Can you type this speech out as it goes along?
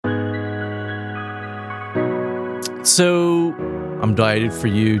So I'm delighted for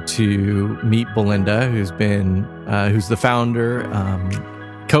you to meet Belinda, who's the founder,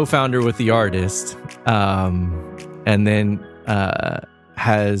 co-founder with The Artist, and then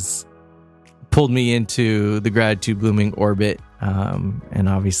has pulled me into the Gratitude Blooming orbit. And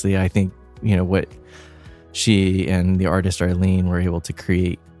obviously, I think, what she and The Artist Arlene were able to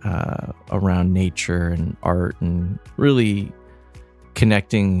create around nature and art and really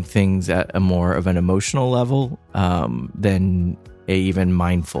connecting things at a more of an emotional level than a even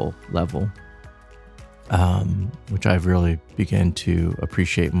mindful level, which I've really begun to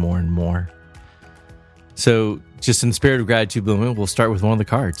appreciate more and more. So just in the spirit of Gratitude Blooming, we'll start with one of the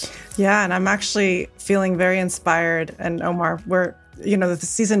cards. Yeah, and I'm actually feeling very inspired. And Omar, the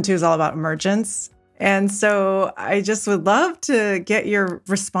season 2 is all about emergence. And so I just would love to get your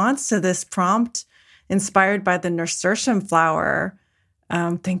response to this prompt inspired by the nasturtium flower.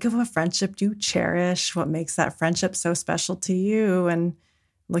 Think of a friendship you cherish, what makes that friendship so special to you, and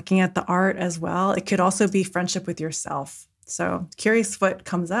looking at the art as well. It could also be friendship with yourself. So curious what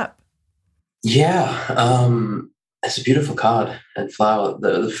comes up. Yeah, it's a beautiful card and flower.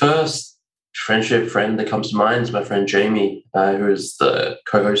 The first friend that comes to mind is my friend Jamie, who is the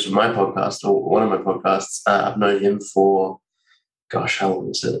co-host of my podcast, or one of my podcasts. I've known him for, how long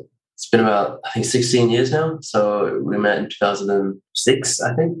is it? It's been about, I think, 16 years now. So we met in 2006,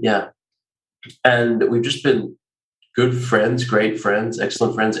 I think. Yeah. And we've just been good friends, great friends,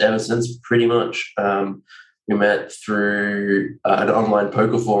 excellent friends ever since, pretty much. We met through an online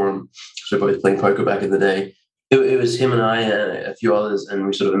poker forum. So we were both playing poker back in the day. It was him and I and a few others, and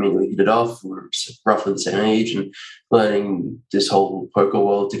we sort of immediately hit it off. We were roughly the same age and learning this whole poker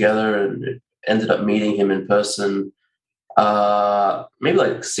world together, and ended up meeting him in person maybe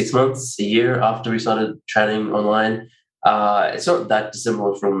like 6 months, a year after we started chatting online. It's not that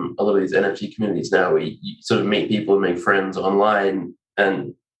dissimilar from a lot of these NFT communities now, where you sort of meet people and make friends online,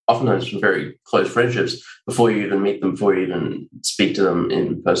 and oftentimes from very close friendships before you even meet them, before you even speak to them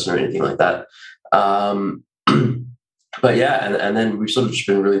in person or anything like that. But yeah, and then we've sort of just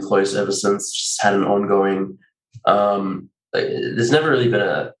been really close ever since, just had an ongoing, there's never really been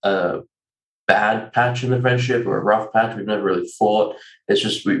a bad patch in the friendship or a rough patch. We've never really fought. It's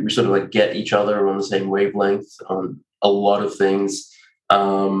just we sort of like get each other on the same wavelength on a lot of things.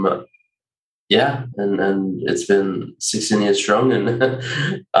 Yeah, and it's been 16 years strong, and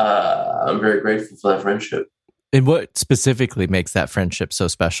I'm very grateful for that friendship. And what specifically makes that friendship so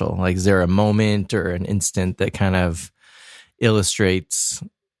special? Like, is there a moment or an instant that kind of illustrates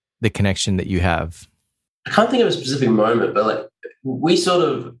the connection that you have? I can't think of a specific moment, but like we sort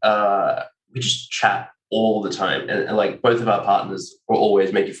of we just chat all the time, and like both of our partners will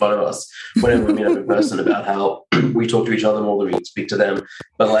always making fun of us whenever we meet up in person about how we talk to each other more than we speak to them.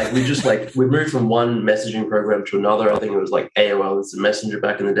 But like we moved from one messaging program to another. I think it was like AOL Instant Messenger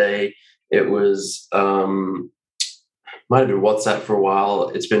back in the day. It was might have been WhatsApp for a while.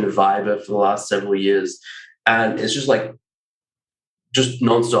 It's been Viber for the last several years, and it's just like just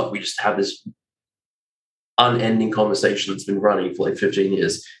nonstop. We just have this unending conversation that's been running for like 15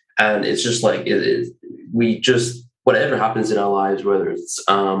 years. And it's just like, we just, whatever happens in our lives, whether it's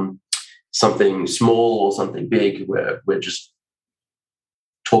something small or something big, we're just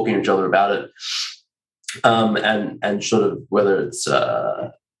talking to each other about it. And sort of whether it's,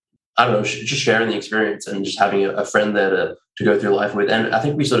 I don't know, just sharing the experience and just having a friend there to go through life with. And I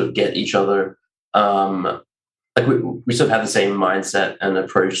think we sort of get each other, like we sort of have the same mindset and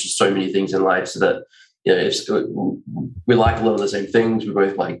approach to so many things in life, so that, we like a lot of the same things. We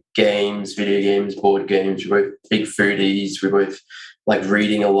both like games, video games, board games. We're both big foodies. We both like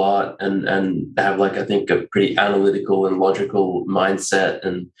reading a lot and have like, I think, a pretty analytical and logical mindset.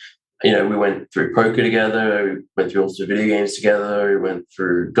 And, we went through poker together. We went through also video games together. We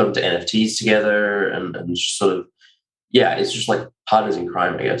got into NFTs together, and just sort of, yeah, it's just like partners in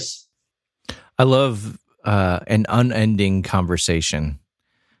crime, I guess. I love an unending conversation.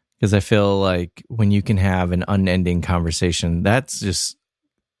 Because I feel like when you can have an unending conversation, that's just,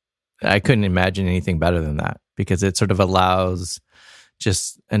 I couldn't imagine anything better than that, because it sort of allows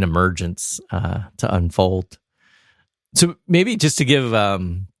just an emergence to unfold. So maybe just to give a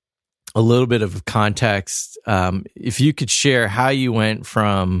little bit of context, if you could share how you went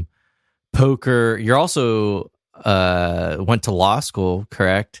from poker, you're also went to law school,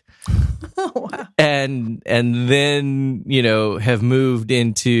 correct? Oh, wow. And then, have moved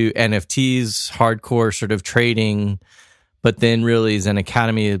into NFTs, hardcore sort of trading, but then really Zen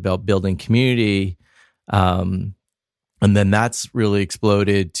Academy is about building community. And then that's really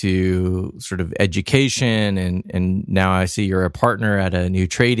exploded to sort of education. And now I see you're a partner at a new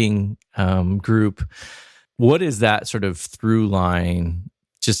trading group. What is that sort of through line,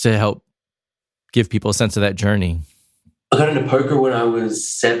 just to help give people a sense of that journey? I got into poker when I was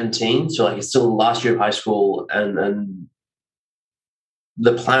 17, so like it's still the last year of high school, and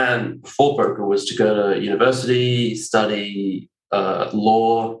the plan for poker was to go to university, study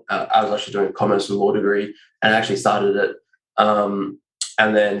law. I was actually doing a commerce and law degree, and I actually started it, and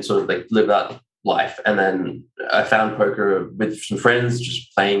then sort of like live that life. And then I found poker with some friends,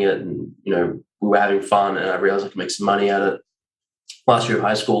 just playing it, and we were having fun, and I realized I could make some money at it last year of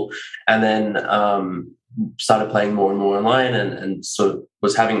high school, and then started playing more and more online, and sort of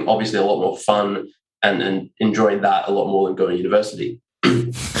was having obviously a lot more fun and enjoying that a lot more than going to university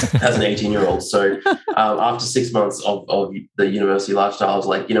as an 18-year-old. So after 6 months of the university lifestyle, I was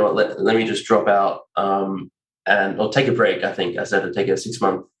like, you know what, let me just drop out or take a break. I think I said to take a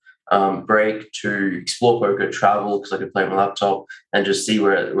 6-month break to explore poker, travel, because I could play on my laptop and just see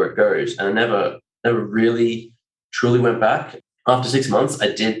where it goes. And I never really truly went back. After 6 months,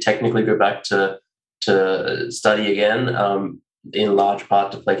 I did technically go back to study again, in large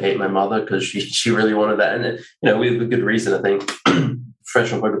part to placate my mother, because she really wanted that, and with good reason. I think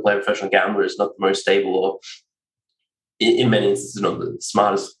professional poker player, professional gambler is not the most stable, or in many instances not the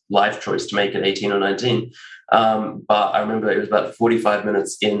smartest life choice to make at 18 or 19. But I remember it was about 45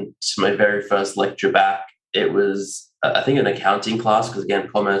 minutes into my very first lecture back. It was I think an accounting class, because again,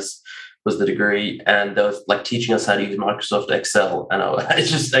 commerce was the degree, and they was like teaching us how to use Microsoft Excel, and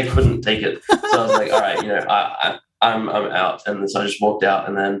I couldn't take it. So I was like, all right, I'm out, and so I just walked out,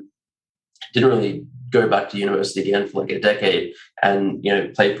 and then didn't really go back to university again for like a decade, and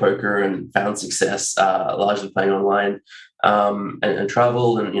played poker and found success largely playing online, and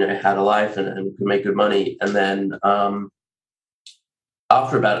traveled, and had a life, and could make good money. And then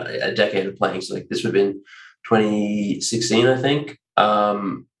after about a decade of playing, so like this would have been 2016, I think.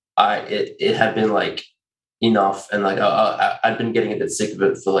 It had been like enough, and like I'd been getting a bit sick of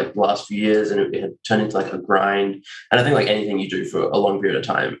it for like the last few years, and it had turned into like a grind. And I think like anything you do for a long period of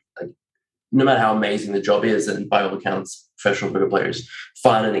time, like no matter how amazing the job is, and by all accounts, professional poker players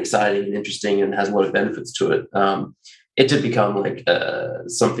fun and exciting and interesting and has a lot of benefits to it. It did become like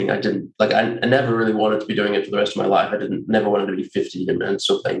something I didn't like. I never really wanted to be doing it for the rest of my life. Never wanted to be 50 and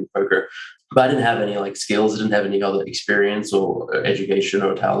still playing poker. But I didn't have any like skills. I didn't have any other experience or education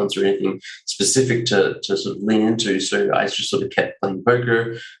or talents or anything specific to sort of lean into. So I just sort of kept playing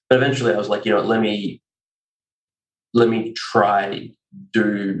poker. But eventually I was like, let me try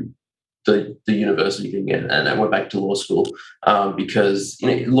do the university thing again. And I went back to law school because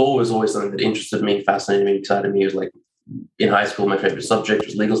law was always something that interested me, fascinated me, excited me. It was like in high school, my favorite subject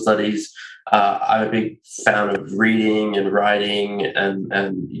was legal studies. I'm a big fan of reading and writing, and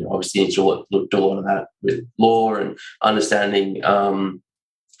obviously do a lot of that with law and understanding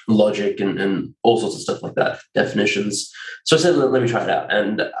logic and all sorts of stuff like that, definitions. So I said, let me try it out.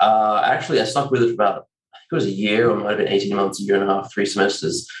 And actually, I stuck with it for about, I think it was a year, or it might have been 18 months, a year and a half, 3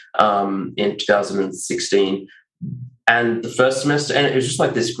 semesters in 2016. And the first semester, and it was just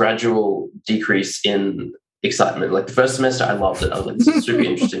like this gradual decrease in excitement. Like the first semester, I loved it. I was like, this is super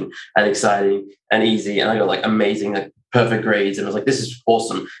interesting and exciting and easy. And I got like amazing, like perfect grades. And I was like, this is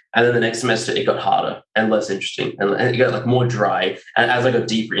awesome. And then the next semester, it got harder and less interesting. And it got like more dry. And as I got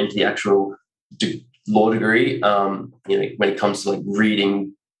deeper into the actual law degree, when it comes to like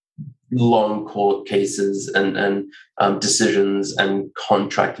reading long court cases and decisions and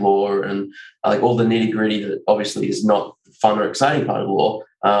contract law and like all the nitty gritty that obviously is not the fun or exciting part of law,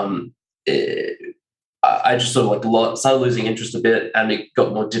 I just sort of like started losing interest a bit, and it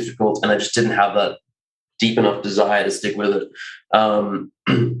got more difficult, and I just didn't have that deep enough desire to stick with it.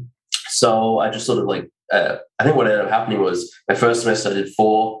 So I just sort of like, I think what ended up happening was my first semester I did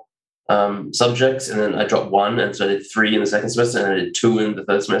 4 subjects, and then I dropped 1, and so I did 3 in the second semester, and I did 2 in the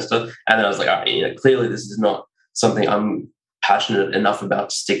third semester. And then I was like, all right, clearly this is not something I'm passionate enough about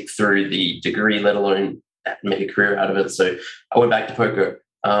to stick through the degree, let alone make a career out of it. So I went back to poker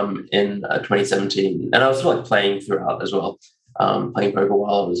in 2017, and I was still like playing throughout as well, playing poker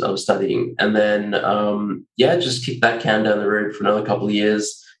while I was studying, and then just kicked that can down the road for another couple of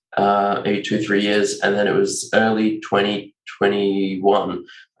years, maybe 2-3 years, and then it was early 2021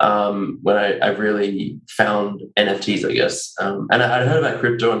 when I really found NFTs, I guess, and I'd heard about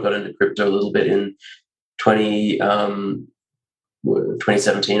crypto and got into crypto a little bit in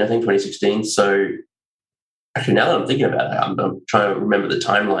 2017, I think 2016. So actually, now that I'm thinking about it, I'm trying to remember the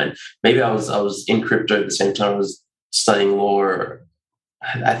timeline. Maybe I was in crypto at the same time I was studying law.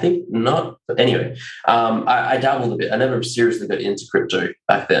 I think not. But anyway, I dabbled a bit. I never seriously got into crypto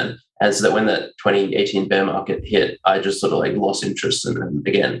back then. And so that when that 2018 bear market hit, I just sort of like lost interest and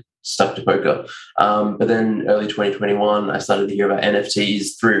again stuck to poker. But then early 2021, I started to hear about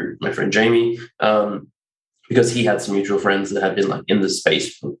NFTs through my friend Jamie, because he had some mutual friends that had been like in the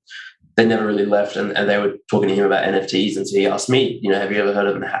space. They never really left, and they were talking to him about NFTs. And so he asked me, have you ever heard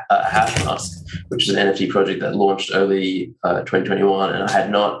of Hashmask, which is an NFT project that launched early 2021? And I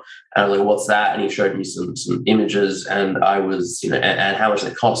had not. And I was like, what's that? And he showed me some images, and I was, and how much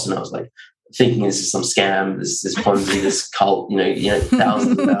they cost. And I was like, thinking this is some scam, this Ponzi, this cult,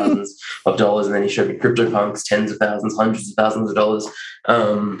 thousands and thousands of dollars. And then he showed me CryptoPunks, tens of thousands, hundreds of thousands of dollars.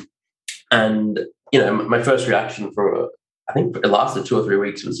 And my first reaction I think it lasted 2 or 3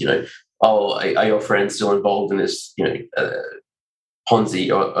 weeks was, are your friends still involved in this,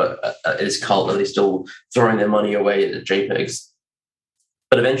 Ponzi or this cult? Are they still throwing their money away at JPEGs?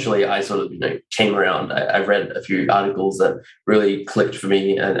 But eventually I sort of, came around. I read a few articles that really clicked for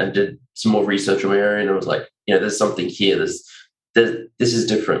me and did some more research on my own. And I was like, there's something here. This is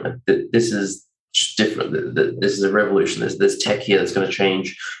different. This is just different. This is a revolution. There's tech here that's going to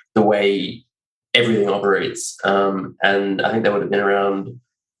change the way everything operates. And I think that would have been around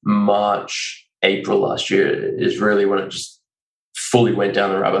March, April last year is really when it just fully went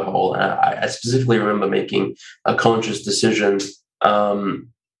down the rabbit hole. And I specifically remember making a conscious decision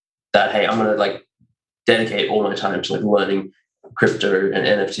that, hey, I'm going to dedicate all my time to learning crypto and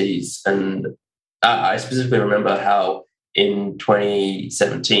NFTs. And I specifically remember how in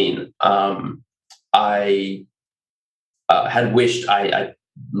 2017, I had wished I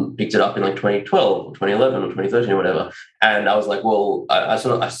picked it up in 2012 or 2011 or 2013 or whatever. And I was like, well, I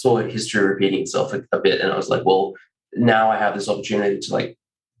saw history repeating itself a bit. And I was like, well, now I have this opportunity to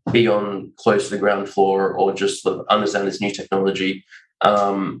be on close to the ground floor or just understand this new technology.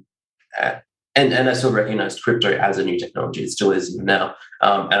 And I still recognized crypto as a new technology. It still is even now.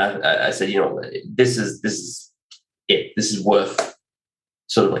 And I said, this is it. This is worth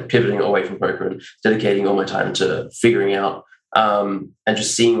sort of pivoting away from poker and dedicating all my time to figuring out and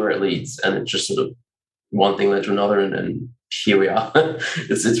just seeing where it leads. And it's just sort of one thing led to another. And here we are.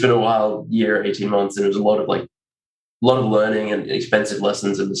 It's been a wild year, 18 months. And it was a lot of learning and expensive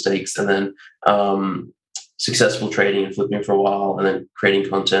lessons and mistakes. And then successful trading and flipping for a while, and then creating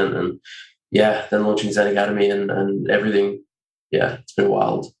content, and then launching Zen Academy and everything. Yeah, it's been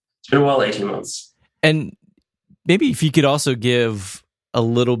wild. It's been a wild 18 months. And maybe if you could also give a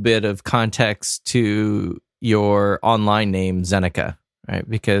little bit of context to your online name, Zeneca, right?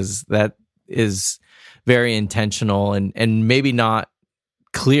 Because that is very intentional and maybe not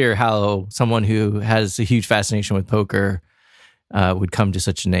clear how someone who has a huge fascination with poker would come to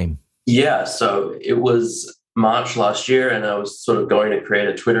such a name. Yeah, so it was March last year, and I was sort of going to create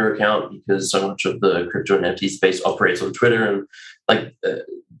a Twitter account because so much of the crypto and NFT space operates on Twitter. And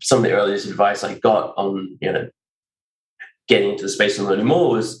some of the earliest advice I got on getting into the space and learning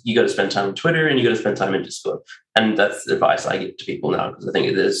more was you got to spend time on Twitter and you got to spend time in Discord. And that's the advice I give to people now, because I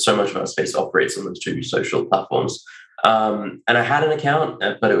think there's so much of our space operates on those two social platforms. And I had an account,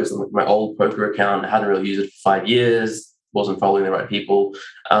 but it was my old poker account. I hadn't really used it for 5 years. Wasn't following the right people.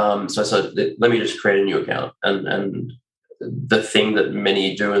 So I said, let me just create a new account. And the thing that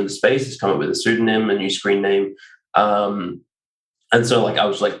many do in the space is come up with a pseudonym, a new screen name. And so I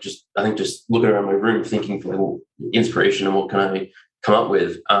was just looking around my room thinking for inspiration and what can I come up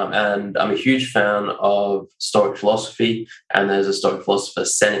with. And I'm a huge fan of Stoic philosophy. And there's a Stoic philosopher,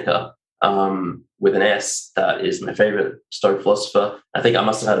 Seneca, with an S, that is my favorite Stoic philosopher. I think I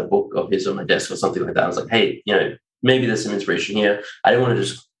must have had a book of his on my desk or something like that. I was like, hey, maybe there's some inspiration here. I didn't want to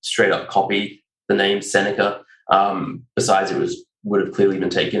just straight up copy the name Seneca. Besides, it would have clearly been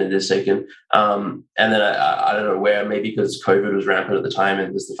taken. It is taken. And then I don't know where, maybe because COVID was rampant at the time and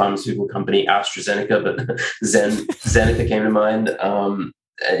it was the pharmaceutical company AstraZeneca, but Zeneca came to mind.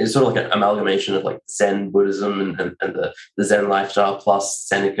 It's sort of like an amalgamation of Zen Buddhism and the Zen lifestyle plus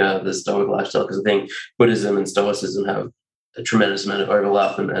Seneca, the Stoic lifestyle, because I think Buddhism and Stoicism have a tremendous amount of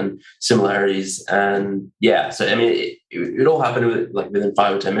overlap and similarities. And so I mean, it all happened within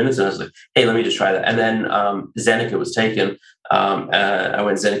 5 or 10 minutes, and I was like, hey, let me just try that. And then Zeneca was taken. I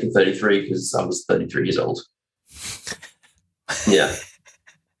went Zeneca 33 because I was 33 years old. Yeah.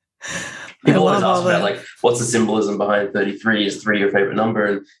 People always ask about what's the symbolism behind 33? Is 3 your favorite number?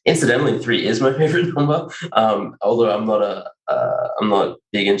 And incidentally, 3 is my favorite number. Although I'm not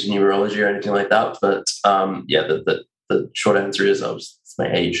big into numerology or anything like that. But the short answer is it's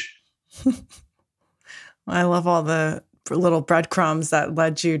my age. I love all the little breadcrumbs that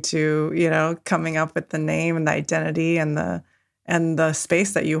led you to, coming up with the name and the identity and the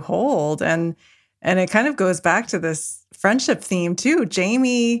space that you hold. And it kind of goes back to this friendship theme too.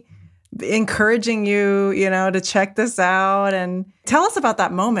 Jamie encouraging you, to check this out. And tell us about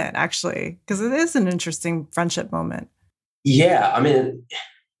that moment, actually, because it is an interesting friendship moment. Yeah, I mean,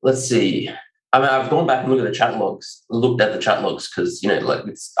 let's see. I mean, I've gone back and looked at the chat logs because, like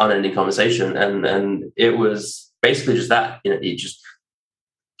it's unending conversation. And it was basically just that, it just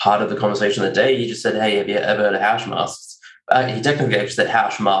part of the conversation that day. He just said, "Hey, have you ever heard of hash masks?" He technically actually said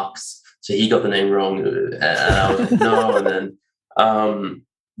hash marks. So he got the name wrong. And I was like, no. And then,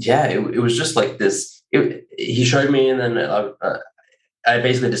 it was just like this. He showed me and then I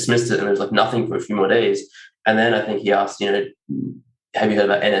basically dismissed it and there was like nothing for a few more days. And then I think he asked, have you heard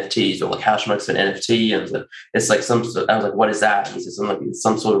about NFTs or like hash marks an NFT? And it's like I was like, what is that? And he said something like it's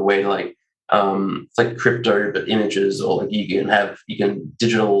some sort of way to like, it's like crypto, but images, or like you can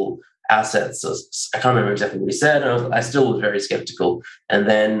digital assets. So I can't remember exactly what he said. And I still was very skeptical. And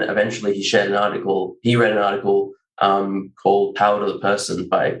then eventually he read an article called Power to the Person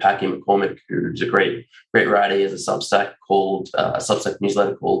by Packy McCormick, who's a great writer. He has a Substack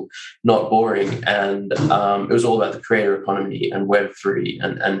newsletter called Not Boring. And it was all about the creator economy and Web3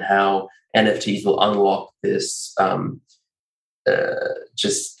 and how NFTs will unlock this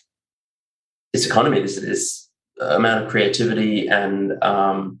just this economy, this amount of creativity and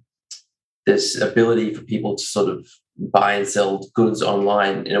this ability for people to sort of buy and sell goods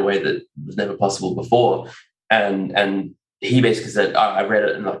online in a way that was never possible before. And he basically said, I read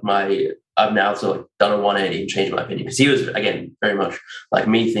it and I've now sort of done a 180 and changed my opinion, because he was, again, very much like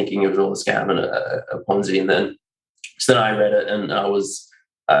me, thinking it was all a scam and a Ponzi. And then I read it and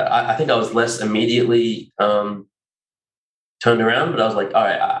I think I was less immediately turned around, but I was like, all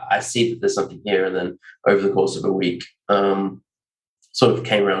right, I see that there's something here. And then over the course of a week, sort of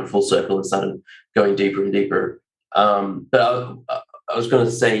came around full circle and started going deeper and deeper. But I was going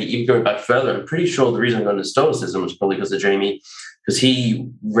to say, even going back further, I'm pretty sure the reason I got into Stoicism was probably because of Jamie, because he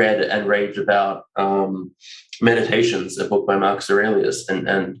read and raved about Meditations, a book by Marcus Aurelius.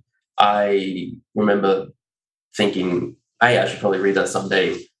 And I remember thinking, hey, I should probably read that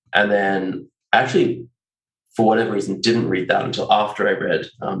someday. And then actually, for whatever reason, didn't read that until after I read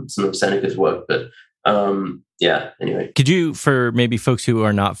some of Seneca's work. But anyway. Could you, for maybe folks who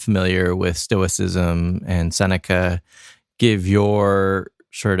are not familiar with Stoicism and Seneca, give your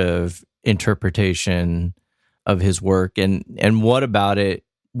sort of interpretation of his work and what about it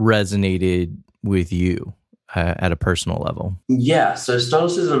resonated with you at a personal level? Yeah, so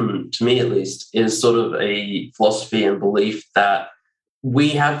Stoicism, to me at least, is sort of a philosophy and belief that we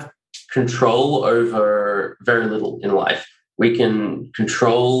have control over very little in life. We can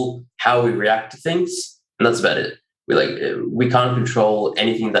control how we react to things, and that's about it. We can't control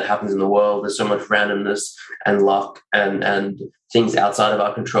anything that happens in the world. There's so much randomness and luck and things outside of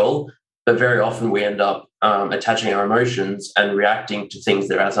our control. But very often we end up attaching our emotions and reacting to things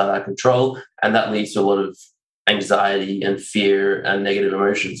that are outside our control. And that leads to a lot of anxiety and fear and negative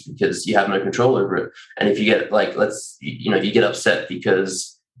emotions because you have no control over it. And if you get you get upset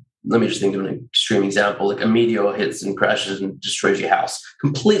because, let me just think of an extreme example, like a meteor hits and crashes and destroys your house,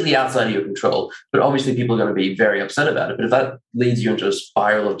 completely outside of your control. But obviously people are going to be very upset about it. But if that leads you into a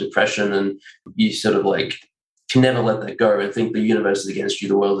spiral of depression and you sort of like can never let that go and think the universe is against you,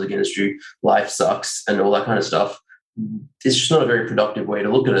 the world is against you, life sucks and all that kind of stuff, it's just not a very productive way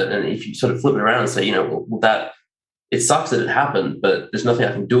to look at it. And if you sort of flip it around and say, that it sucks that it happened, but there's nothing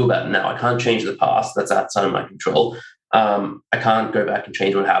I can do about it now. I can't change the past. That's outside of my control. I can't go back and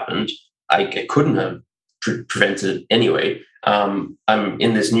change what happened. I couldn't have prevented it anyway. I'm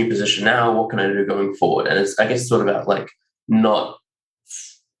in this new position now. What can I do going forward? And I guess it's sort of about like not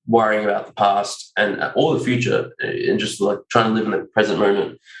worrying about the past or the future and just like trying to live in the present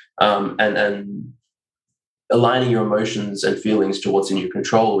moment and aligning your emotions and feelings to what's in your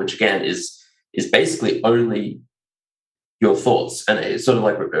control, which again is basically only your thoughts. And it sort of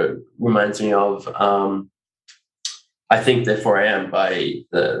like reminds me of I think, therefore I am, by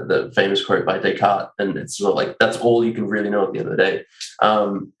the famous quote by Descartes. And it's sort of like, that's all you can really know at the end of the day.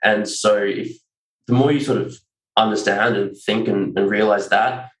 And so if the more you sort of understand and think and realize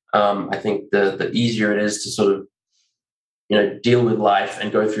that, I think the easier it is to sort of, deal with life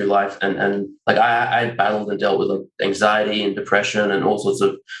and go through life. And like I battled and dealt with like anxiety and depression and all sorts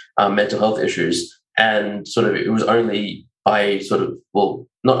of mental health issues. And sort of, it was only by sort of, well,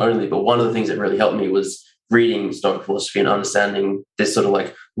 not only, but one of the things that really helped me was reading Stoic philosophy and understanding this sort of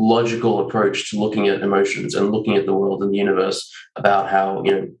like logical approach to looking at emotions and looking at the world and the universe about how,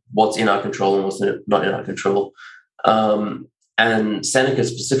 what's in our control and what's not in our control. And Seneca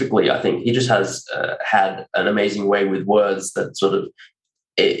specifically, I think he just has had an amazing way with words that sort of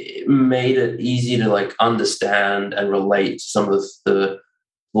it made it easy to like understand and relate to some of the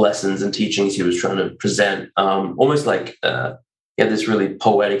lessons and teachings he was trying to present, almost like he had this really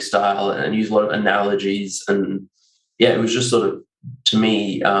poetic style and used a lot of analogies. And yeah, it was just sort of, to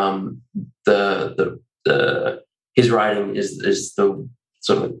me, his writing is the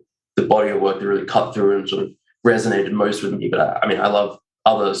sort of the body of work that really cut through and sort of resonated most with me. But I mean, I love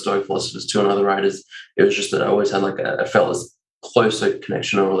other Stoic philosophers too and other writers. It was just that I always had like I felt a closer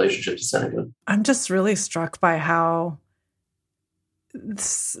connection or relationship to Seneca. I'm just really struck by how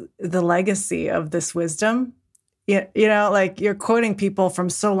the legacy of this wisdom, you know, like you're quoting people from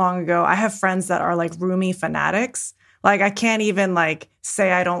so long ago. I have friends that are like Rumi fanatics. Like I can't even like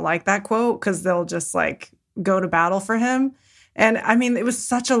say I don't like that quote because they'll just like go to battle for him. And I mean, it was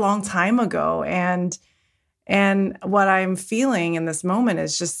such a long time ago. And what I'm feeling in this moment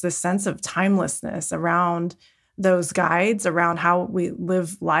is just this sense of timelessness around those guides, around how we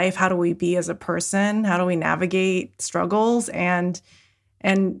live life. How do we be as a person? How do we navigate struggles? And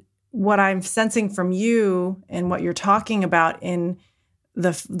what I'm sensing from you and what you're talking about in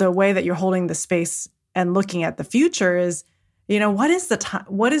the way that you're holding the space and looking at the future is, you know, what is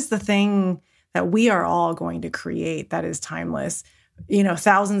the thing that we are all going to create that is timeless, you know,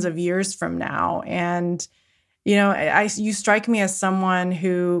 thousands of years from now. And, you know, you strike me as someone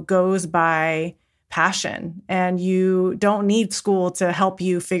who goes by passion, and you don't need school to help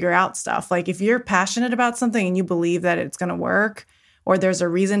you figure out stuff. Like if you're passionate about something and you believe that it's going to work, or there's a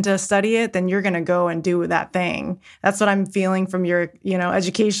reason to study it, then you're going to go and do that thing. That's what I'm feeling from your, you know,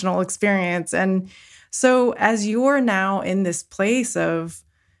 educational experience. And so as you're now in this place of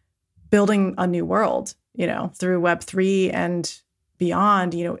building a new world, you know, through Web3 and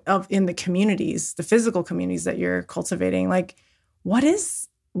beyond, you know, in the communities, the physical communities that you're cultivating, like what is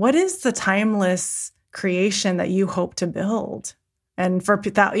the timeless creation that you hope to build? And for,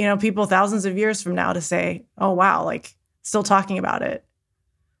 you know, people thousands of years from now to say, oh, wow, like still talking about it.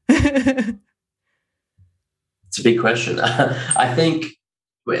 It's a big question. I think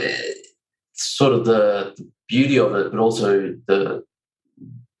sort of the beauty of it, but also the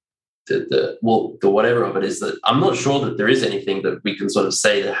whatever of it is that I'm not sure that there is anything that we can sort of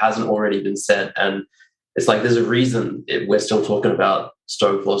say that hasn't already been said. And it's like there's a reason we're still talking about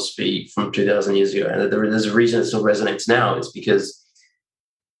Stoic philosophy from 2,000 years ago, and there's a reason it still resonates now. It's because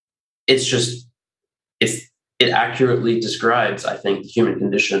it accurately describes, I think, the human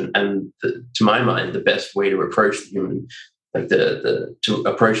condition, and to my mind, the best way to approach the human, like to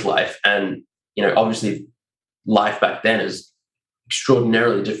approach life. And you know, obviously, life back then is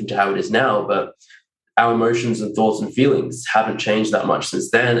extraordinarily different to how it is now, but our emotions and thoughts and feelings haven't changed that much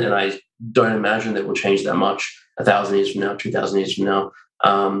since then, and I don't imagine they will change that much 1,000 years from now, 2,000 years from now,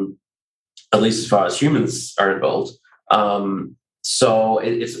 at least as far as humans are involved. So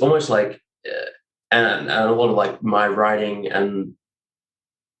it's almost like, and a lot of like my writing and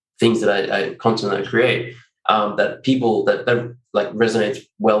things that content I create, that people that like resonates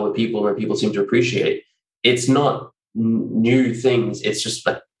well with people and people seem to appreciate. It's not new things. It's just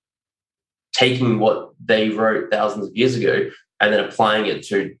like taking what they wrote thousands of years ago and then applying it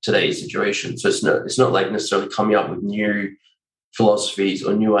to today's situation. So it's not like necessarily coming up with new philosophies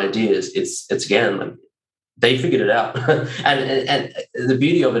or new ideas. It's again like they figured it out. and the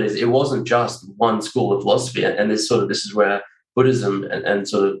beauty of it is it wasn't just one school of philosophy. And this is where Buddhism and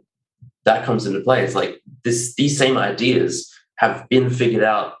sort of that comes into play. It's like these same ideas have been figured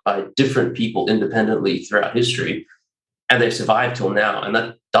out by different people independently throughout history, and they've survived till now. And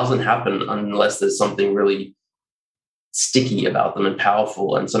that doesn't happen unless there's something really sticky about them and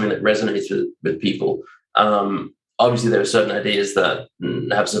powerful and something that resonates with people. Obviously, there are certain ideas that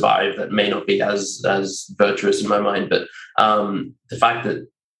have survived that may not be as virtuous in my mind, but the fact that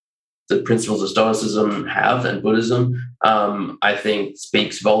the principles of Stoicism have and Buddhism, I think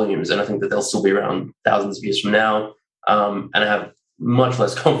speaks volumes, and I think that they'll still be around thousands of years from now. And I have much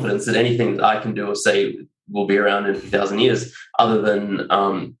less confidence that anything that I can do or say will be around in 1,000 years, other than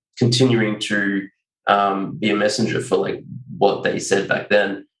continuing to be a messenger for like what they said back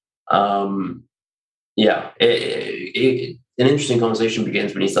then. An interesting conversation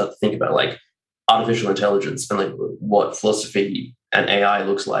begins when you start to think about like artificial intelligence and like what philosophy and AI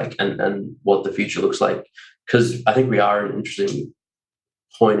looks like and what the future looks like. Because I think we are at an interesting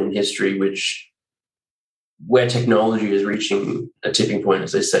point in history where technology is reaching a tipping point,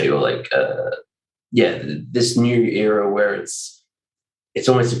 as they say, or like this new era where it's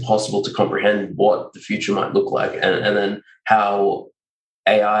almost impossible to comprehend what the future might look like, and then how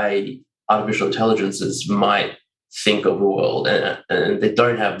AI, artificial intelligences, might think of the world, and they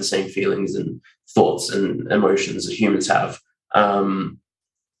don't have the same feelings and thoughts and emotions that humans have.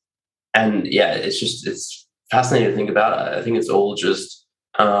 It's fascinating to think about. I think it's all just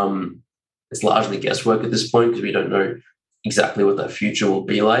It's largely guesswork at this point because we don't know exactly what that future will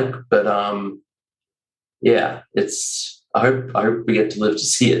be like. But yeah, I hope we get to live to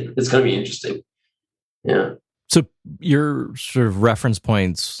see it. It's going to be interesting. Yeah. So your sort of reference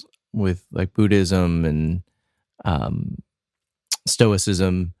points with like Buddhism and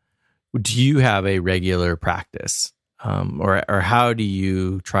Stoicism, do you have a regular practice, or how do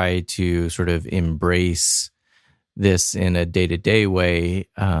you try to sort of embrace this in a day-to-day way,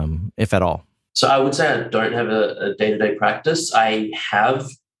 if at all? So I would say I don't have a day-to-day practice. I have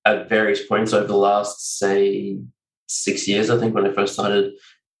at various points over the last, say, 6 years, I think, when I first started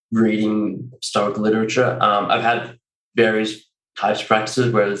reading Stoic literature. I've had various types of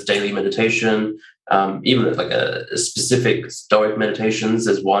practices, whether it's daily meditation, even like a specific Stoic meditations.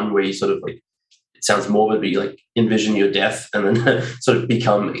 There's one where you sort of like, it sounds morbid, but you like envision your death and then sort of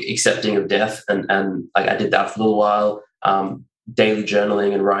become accepting of death. And like I did that for a little while, daily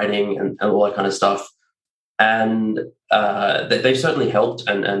journaling and writing and all that kind of stuff. And they've certainly helped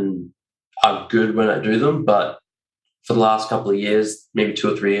and are good when I do them. But for the last couple of years, maybe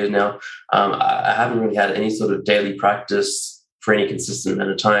 2 or 3 years now, I haven't really had any sort of daily practice for any consistent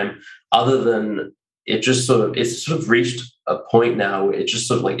amount of time, other than it's sort of reached a point now where it's just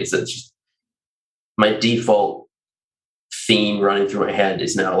sort of like, it's just my default theme running through my head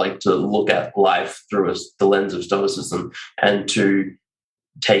is now like to look at life through the lens of Stoicism and to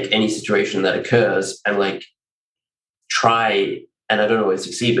take any situation that occurs and like try, and I don't always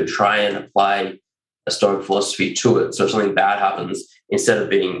succeed, but try and apply a Stoic philosophy to it. So if something bad happens, instead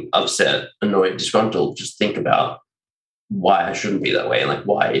of being upset, annoyed, disgruntled, just think about why I shouldn't be that way and like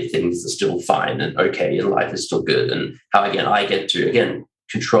why things are still fine and okay and life is still good, and how again I get to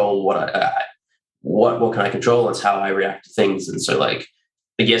control what can I control. It's how I react to things. And so like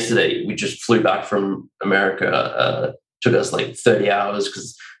yesterday we just flew back from America. Took us like 30 hours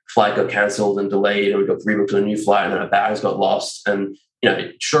because flight got cancelled and delayed, and we got rebooked on a new flight, and then our bags got lost. And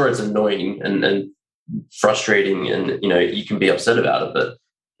sure, it's annoying and frustrating, and you can be upset about it, but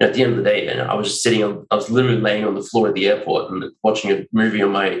at the end of the day, I was literally laying on the floor at the airport and watching a movie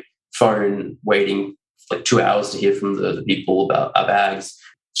on my phone, waiting like 2 hours to hear from the people about our bags,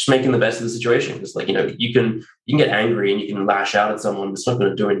 just making the best of the situation. Because like, you can get angry and you can lash out at someone. It's not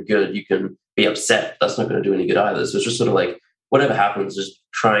going to do any good. You can be upset. That's not going to do any good either. So it's just sort of like, whatever happens, just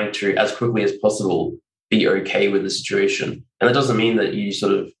trying to, as quickly as possible, be okay with the situation. And that doesn't mean that you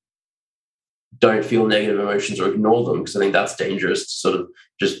sort of don't feel negative emotions or ignore them, because I think that's dangerous to sort of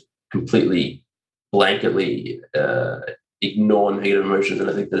just completely blanketly ignore negative emotions. And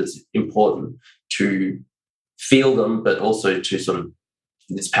I think that it's important to feel them, but also to sort of,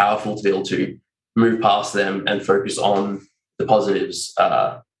 it's powerful to be able to move past them and focus on the positives,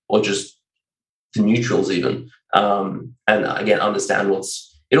 or just the neutrals even. And again, understand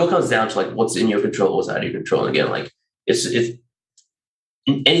it all comes down to like what's in your control, what's out of your control. And again, like it's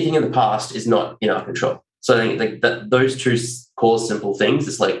anything in the past is not in our control. So I think like that those two core simple things,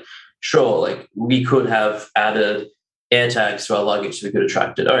 it's like, sure, like we could have added air tags to our luggage so we could have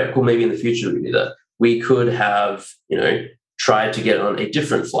tracked it. All right, cool. Maybe in the future we do that. We could have, tried to get on a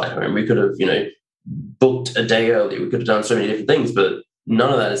different flight home. We could have, booked a day early. We could have done so many different things, but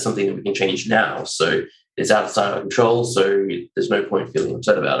none of that is something that we can change now. So it's outside our control. So there's no point feeling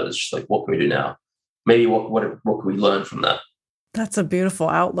upset about it. It's just like, what can we do now? Maybe what can we learn from that? That's a beautiful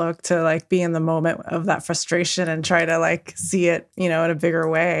outlook to like be in the moment of that frustration and try to like see it, in a bigger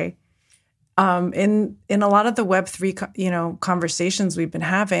way. In a lot of the Web3, conversations we've been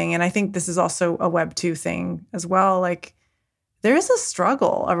having, and I think this is also a Web2 thing as well. Like there is a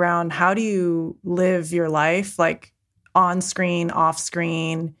struggle around how do you live your life, like on screen, off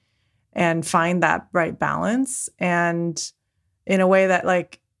screen, and find that right balance, and in a way that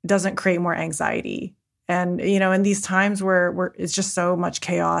like doesn't create more anxiety. And, in these times where it's just so much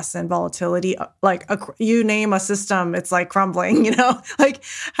chaos and volatility, like you name a system, it's like crumbling, like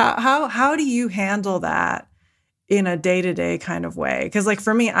how do you handle that in a day-to-day kind of way? Because like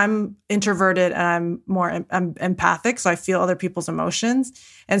for me, I'm introverted and I'm more empathic. So I feel other people's emotions.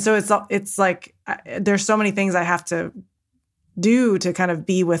 And so it's like, there's so many things I have to do to kind of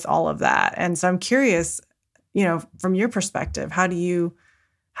be with all of that. And so I'm curious, from your perspective, how do you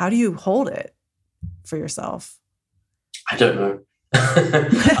hold it for yourself? I don't know.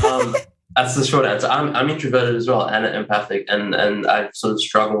 That's the short answer. I'm introverted as well and empathic, and I've sort of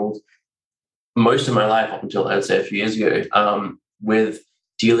struggled most of my life up until I would say a few years ago with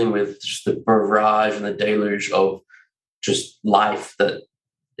dealing with just the barrage and the deluge of just life that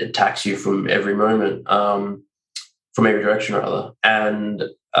attacks you from every moment, from every direction rather. And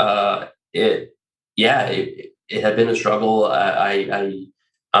it had been a struggle. I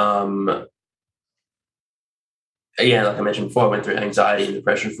Again, like I mentioned before, I went through anxiety and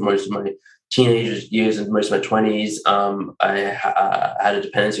depression for most of my teenage years and most of my 20s. I had a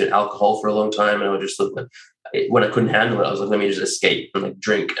dependency on alcohol for a long time, and I would just look like, when I couldn't handle it, I was like, let me just escape and like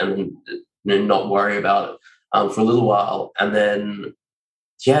drink and not worry about it for a little while. And then,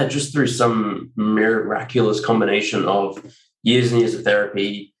 yeah, just through some miraculous combination of years and years of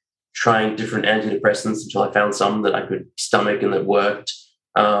therapy, trying different antidepressants until I found some that I could stomach and that worked,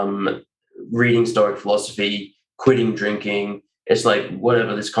 reading Stoic philosophy, quitting drinking. It's like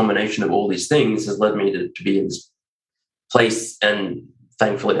whatever, this combination of all these things has led me to be in this place. And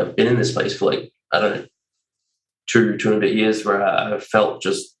thankfully, I've been in this place for like, I don't know, two and a bit years where I felt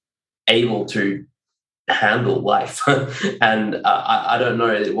just able to handle life. And I don't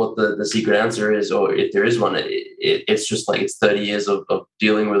know what the secret answer is, or if there is one. It's just like it's 30 years of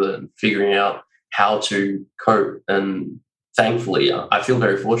dealing with it and figuring out how to cope. And thankfully, I feel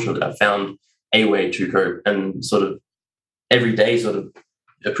very fortunate that I found a way to cope and sort of every day sort of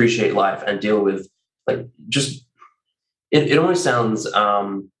appreciate life and deal with like just it almost sounds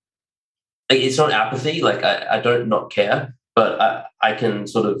like it's not apathy, like I don't not care, but I can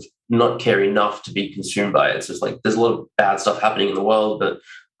sort of not care enough to be consumed by it. It's just like there's a lot of bad stuff happening in the world, but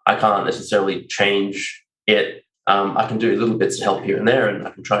I can't necessarily change it. I can do little bits to help here and there, and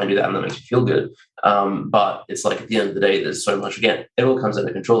I can try and do that, and that makes me feel good. But it's like at the end of the day, there's so much, again, it all comes out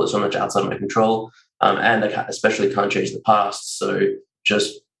of control. There's so much outside of my control, and I especially can't change the past. So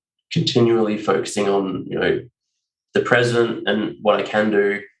just continually focusing on, the present and what I can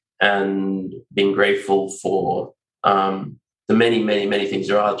do, and being grateful for the many, many, many things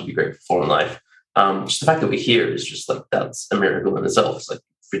there are to be grateful for in life. Just the fact that we're here is just like, that's a miracle in itself. It's like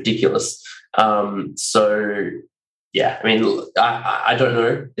ridiculous. So yeah, I mean, I don't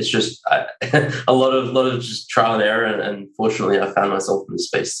know. It's just a lot of just trial and error, and fortunately, I found myself in this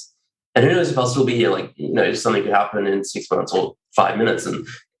space. And who knows if I'll still be here? Like, if something could happen in 6 months or 5 minutes and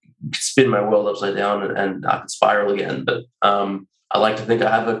spin my world upside down, and I could spiral again. But I like to think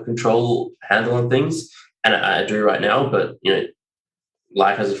I have a control handle on things, and I do right now. But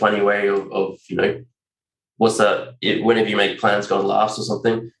life has a funny way of what's that? Whenever you make plans, God laughs or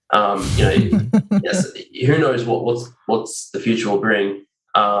something. Yes, who knows what's the future will bring.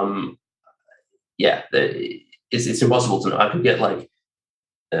 Yeah, it's impossible to know. I could get like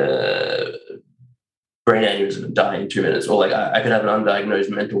brain aneurysm and die in 2 minutes, or like I could have an undiagnosed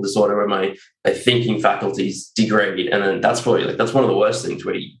mental disorder where my thinking faculties degrade, and then that's probably that's one of the worst things,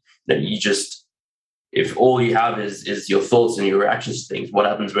 where you just, if all you have is your thoughts and your reactions to things, what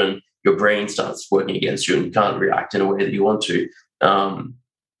happens when your brain starts working against you and you can't react in a way that you want to?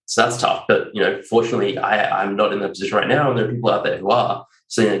 So that's tough. But fortunately, I'm not in that position right now, and there are people out there who are.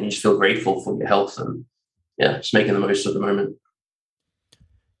 So you just feel grateful for your health, and just making the most of the moment.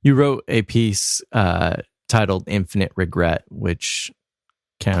 You wrote a piece titled "Infinite Regret," which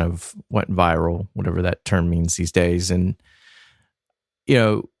kind of went viral, whatever that term means these days, and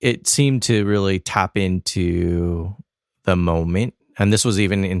it seemed to really tap into the moment. And this was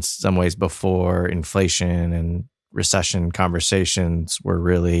even in some ways before inflation and recession conversations were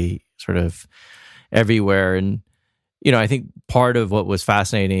really sort of everywhere. And, I think part of what was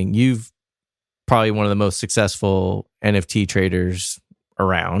fascinating, you've probably one of the most successful NFT traders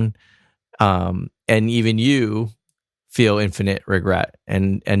around. And even you feel infinite regret.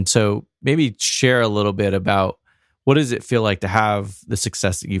 And so maybe share a little bit about, what does it feel like to have the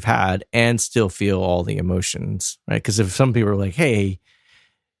success that you've had and still feel all the emotions, right? Because if some people are like, hey,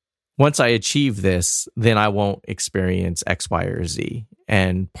 once I achieve this, then I won't experience X, Y, or Z.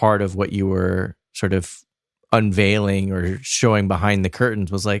 And part of what you were sort of unveiling or showing behind the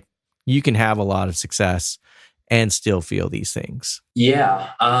curtains was like, you can have a lot of success and still feel these things.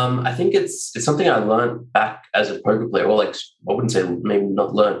 Yeah. I think it's something I learned back as a poker player. Well, like, I wouldn't say maybe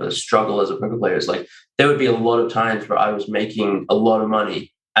not learn, but struggle as a poker player is like, there would be a lot of times where I was making a lot of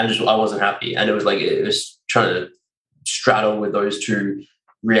money and I wasn't happy. And it was trying to straddle with those two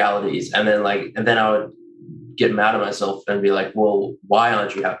realities. And then I would get mad at myself and be like, well, why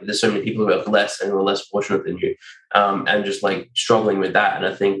aren't you happy? There's so many people who have less and who are less fortunate than you. And just like struggling with that. And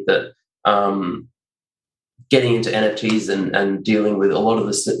I think that, getting into NFTs and dealing with a lot of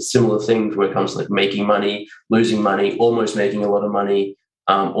the similar things where it comes to like making money, losing money, almost making a lot of money,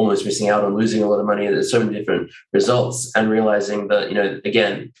 almost missing out on losing a lot of money. There's so many different results, and realizing that,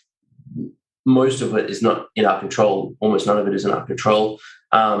 again, most of it is not in our control. Almost none of it is in our control.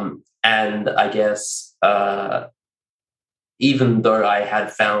 And I guess even though I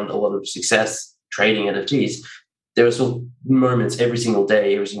had found a lot of success trading NFTs, there are still moments every single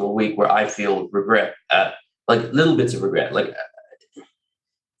day, every single week where I feel regret at, like little bits of regret. Like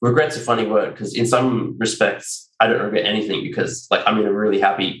regret's a funny word because in some respects, I don't regret anything because like I'm in a really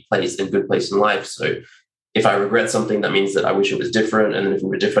happy place and good place in life. So if I regret something, that means that I wish it was different. And then if it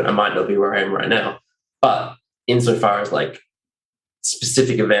were different, I might not be where I am right now. But insofar as like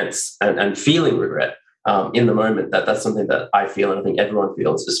specific events and feeling regret in the moment, that's something that I feel and I think everyone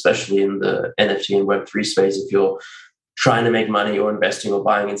feels, especially in the NFT and Web3 space. If you're trying to make money or investing or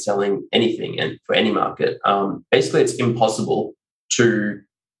buying and selling anything and for any market, basically it's impossible to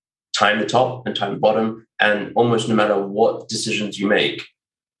time the top and time the bottom. And almost no matter what decisions you make,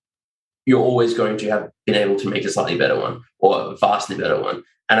 you're always going to have been able to make a slightly better one or a vastly better one.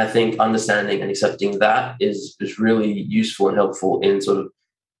 And I think understanding and accepting that is really useful and helpful in sort of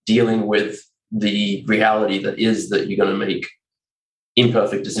dealing with the reality that is that you're going to make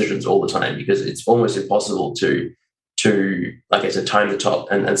imperfect decisions all the time, because it's almost impossible to like I said, time the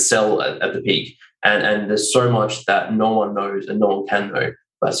top and sell at the peak. And there's so much that no one knows and no one can know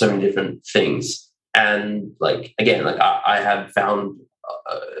about so many different things. And like, again, like I have found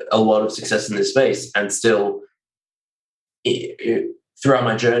a lot of success in this space, and still throughout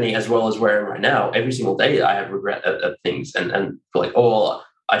my journey, as well as where I am right now, every single day I have regret at things and feel like, oh,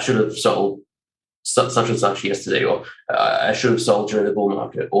 I should have sold such and such yesterday, or I should have sold during the bull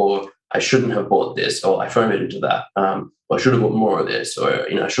market, or I shouldn't have bought this, or I FOMO'd into that, or I should have bought more of this, or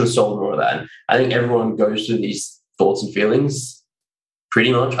I should have sold more of that. And I think everyone goes through these thoughts and feelings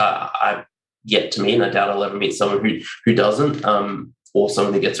pretty much. I yet to me, and I doubt I'll ever meet someone who doesn't, or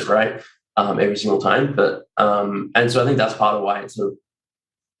someone that gets it right every single time. But and so I think that's part of why it sort of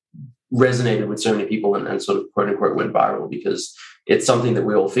resonated with so many people and sort of quote unquote went viral, because it's something that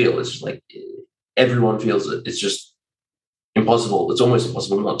we all feel. It's just like everyone feels it. It's just impossible. It's almost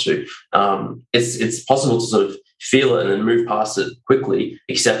impossible not to. It's possible to sort of feel it and then move past it quickly,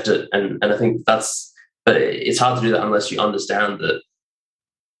 accept it, and I think but it's hard to do that unless you understand that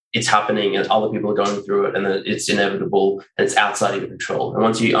it's happening and other people are going through it and that it's inevitable and it's outside of your control. And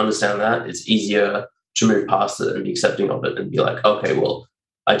once you understand that, it's easier to move past it and be accepting of it and be like, okay, well,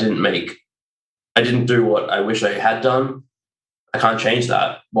 I didn't do what I wish I had done. I can't change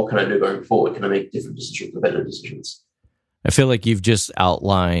that. What can I do going forward? Can I make different decisions or better decisions? I feel like you've just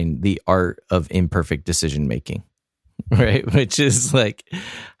outlined the art of imperfect decision making, right? Which is like,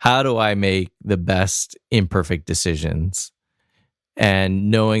 how do I make the best imperfect decisions? And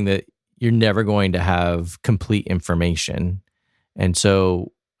knowing that you're never going to have complete information. And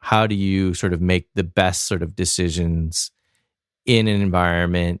so how do you sort of make the best sort of decisions in an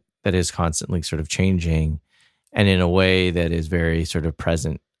environment that is constantly sort of changing and in a way that is very sort of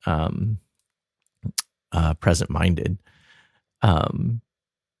present-minded?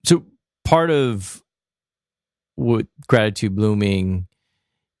 So part of what Gratitude Blooming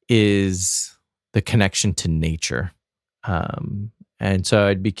is the connection to nature. And so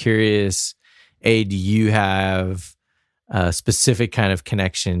I'd be curious, do you have a specific kind of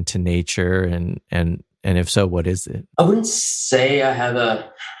connection to nature? And if so, what is it? I wouldn't say I have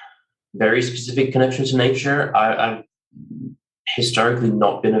a very specific connection to nature. I've historically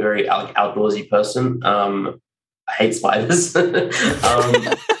not been a very outdoorsy person. I hate spiders.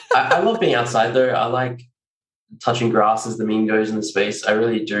 I love being outside though. I like touching grass, as the meme goes in the space. I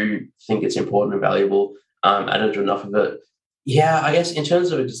really do think it's important and valuable. I don't do enough of it. Yeah, I guess in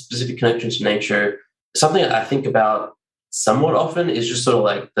terms of a specific connection to nature, something I think about somewhat often is just sort of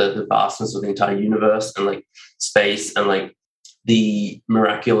like the vastness of the entire universe and like space and like the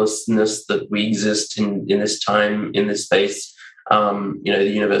miraculousness that we exist in this time, in this space. The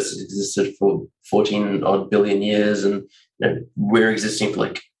universe has existed for 14 odd billion years, and we're existing for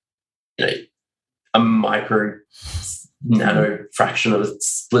like a micro nano fraction of a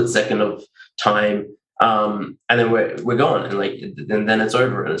split second of time. And then we're gone, and then it's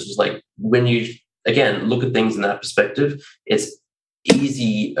over. And it's just like, when you again look at things in that perspective, it's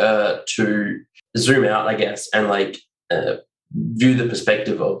easy to zoom out, I guess, and like view the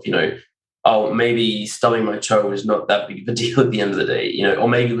perspective of oh, maybe stubbing my toe is not that big of a deal at the end of the day, or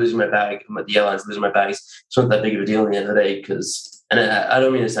maybe losing my bag, the airline's losing my bags, it's not that big of a deal at the end of the day, because, and I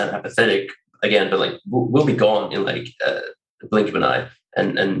don't mean to sound apathetic again, but like we'll be gone in like a blink of an eye.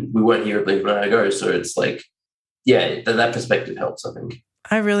 And we weren't here a blink of an eye ago. So it's like, yeah, that perspective helps, I think.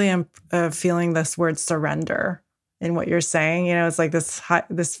 I really am feeling this word surrender in what you're saying. It's like this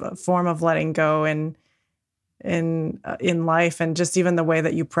form of letting go in life, and just even the way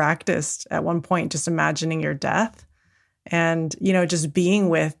that you practiced at one point, just imagining your death and, just being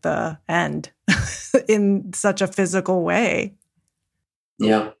with the end in such a physical way.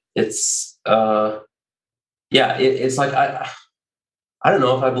 Yeah, it's it's like, I don't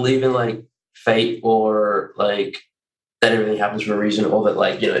know if I believe in like fate or like that everything happens for a reason, or that,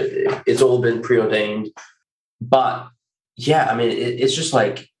 like, it's all been preordained. But yeah, I mean, it's just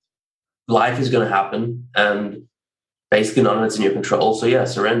like life is going to happen, and basically none of it's in your control. So yeah,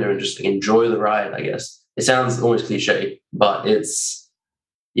 surrender and just enjoy the ride, I guess. It sounds almost cliche, but it's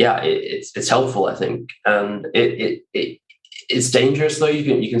helpful, I think. And it's dangerous though.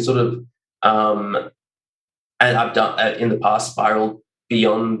 You can sort of, and I've done in the past spiraled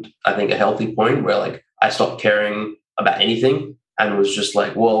beyond, I think, a healthy point where, like, I stopped caring about anything and was just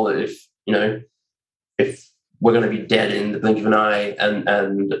like, well, if we're going to be dead in the blink of an eye,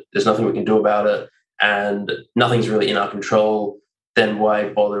 and there's nothing we can do about it, and nothing's really in our control, then why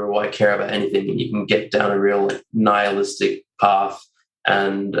bother, or why care about anything? And you can get down a real, like, nihilistic path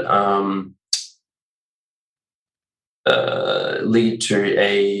and lead to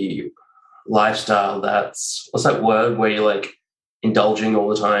a lifestyle that's, what's that word, where you're like indulging all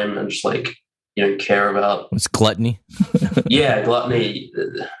the time and just like you don't care about. It's gluttony. Yeah, gluttony.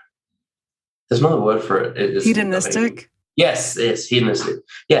 There's another word for it. It's hedonistic. Yes, hedonistic.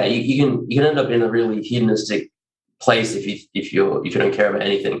 Yeah, you can end up in a really hedonistic place if you don't care about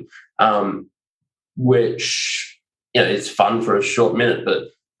anything, which, it's fun for a short minute, but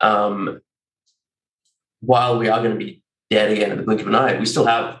while we are going to be dead again at the blink of an eye, we still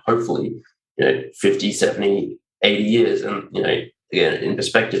have, hopefully, 50, 70, 80 years. And, again, in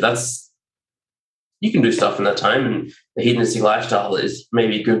perspective, you can do stuff in that time. And the hedonistic lifestyle is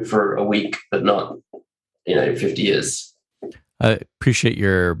maybe good for a week, but not, 50 years. I appreciate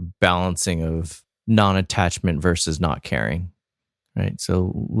your balancing of non-attachment versus not caring, right?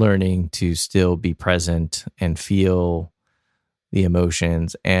 So learning to still be present and feel the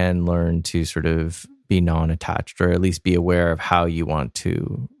emotions, and learn to sort of be non-attached, or at least be aware of how you want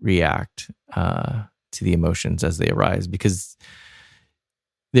to react to the emotions as they arise, because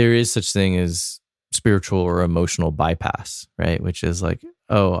there is such thing as spiritual or emotional bypass, right? Which is like,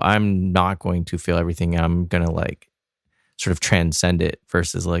 oh, I'm not going to feel everything. I'm going to like sort of transcend it,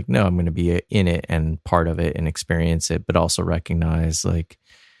 versus like, no, I'm going to be in it and part of it and experience it, but also recognize like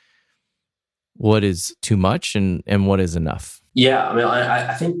what is too much and what is enough. Yeah. I mean,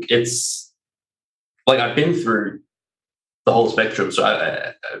 I think it's like, I've been through the whole spectrum. So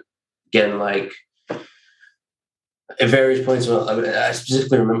again, like at various points, I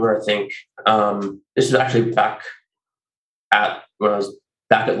specifically remember, I think this was actually when I was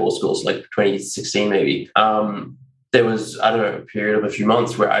back at law school, so like 2016 maybe. There was, I don't know, a period of a few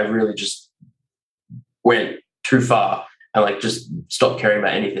months where I really just went too far and like just stopped caring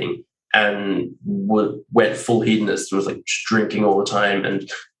about anything, and went full hedonist. It was like just drinking all the time and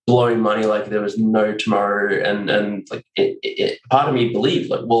blowing money like there was no tomorrow. And like part of me believed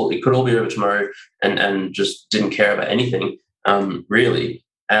like, well, it could all be over tomorrow, and just didn't care about anything really.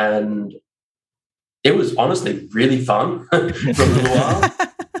 And it was honestly really fun for a little while.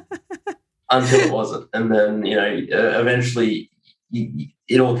 Until it wasn't. And then, eventually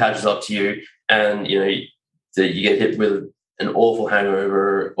it all catches up to you, and, you get hit with an awful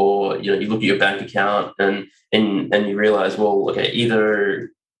hangover, or, you look at your bank account and you realize, well, okay, either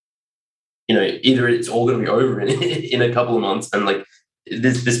it's all going to be over in a couple of months, and like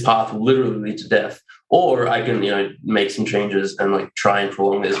this path will literally lead to death, or I can, make some changes and like try and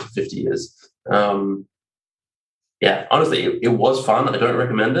prolong this for 50 years. Yeah, honestly, it was fun. I don't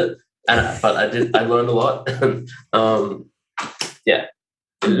recommend it. But I learned a lot. Yeah,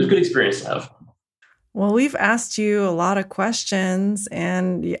 it was a good experience to have. Well, we've asked you a lot of questions,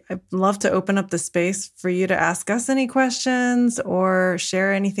 and I'd love to open up the space for you to ask us any questions or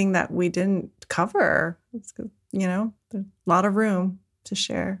share anything that we didn't cover. There's a lot of room to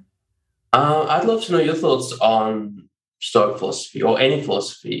share. I'd love to know your thoughts on Stoic philosophy, or any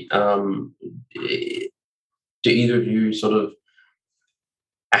philosophy. Do either of you sort of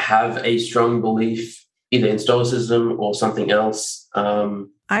have a strong belief either in Stoicism or something else?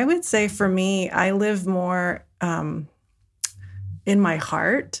 I would say for me, I live more in my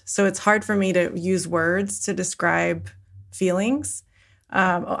heart. So it's hard for me to use words to describe feelings.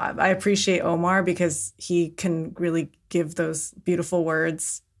 I appreciate Omar because he can really give those beautiful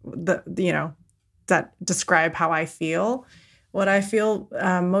words that describe how I feel. What I feel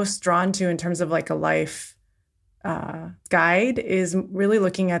most drawn to in terms of like a life guide is really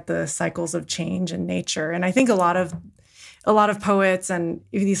looking at the cycles of change in nature. And I think a lot of poets and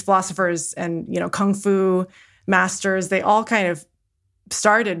these philosophers and, Kung Fu masters, they all kind of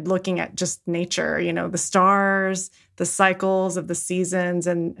started looking at just nature, the stars, the cycles of the seasons,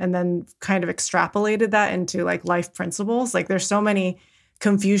 and then kind of extrapolated that into like life principles. Like there's so many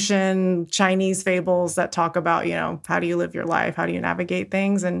Confucian, Chinese fables that talk about, how do you live your life? How do you navigate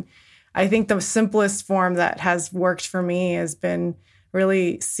things? And I think the simplest form that has worked for me has been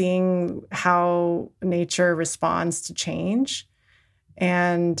really seeing how nature responds to change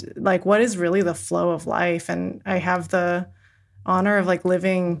and like what is really the flow of life. And I have the honor of like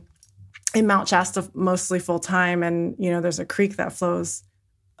living in Mount Shasta mostly full time. And, there's a creek that flows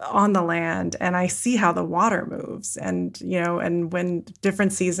on the land and I see how the water moves and, and when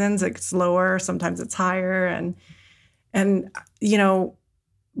different seasons it's lower, sometimes it's higher and,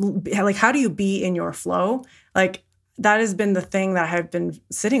 like, how do you be in your flow? Like, that has been the thing that I've been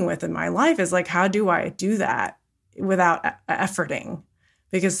sitting with in my life is like, how do I do that without efforting?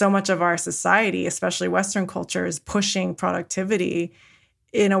 Because so much of our society, especially Western culture, is pushing productivity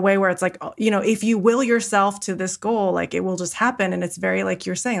in a way where it's like, if you will yourself to this goal, like it will just happen. And it's very, like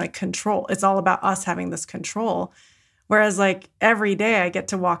you're saying, like control. It's all about us having this control. Whereas like every day I get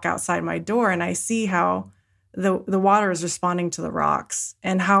to walk outside my door and I see how the water is responding to the rocks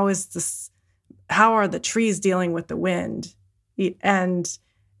and how are the trees dealing with the wind? And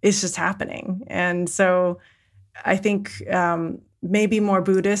it's just happening. And so I think maybe more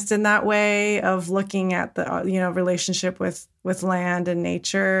Buddhist in that way of looking at the, relationship with land and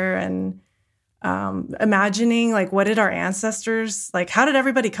nature and imagining like, what did our ancestors, like, how did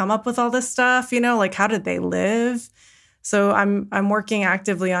everybody come up with all this stuff? Like, how did they live? So I'm working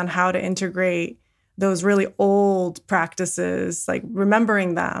actively on how to integrate those really old practices, like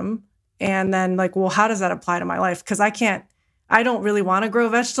remembering them. And then like, well, how does that apply to my life? Because I don't really want to grow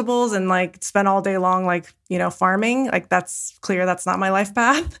vegetables and like spend all day long, like, farming. Like that's clear. That's not my life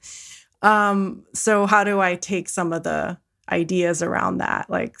path. So how do I take some of the ideas around that,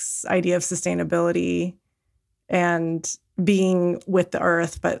 like idea of sustainability and being with the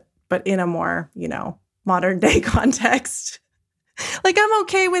earth, but in a more, modern day context? Like I'm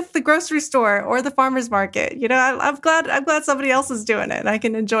okay with the grocery store or the farmer's market. I'm glad somebody else is doing it and I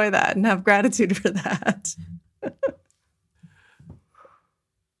can enjoy that and have gratitude for that.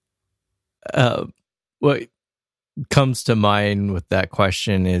 What comes to mind with that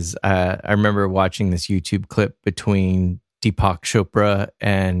question is I remember watching this YouTube clip between Deepak Chopra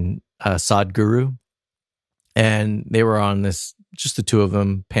and Sadhguru, and they were on this, just the two of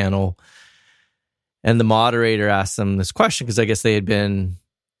them, panel. And the moderator asked them this question because I guess they had been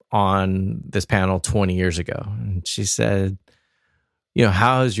on this panel 20 years ago. And she said,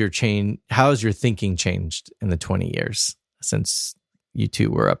 how has your thinking changed in the 20 years since you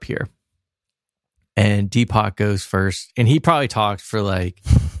two were up here? And Deepak goes first. And he probably talked for like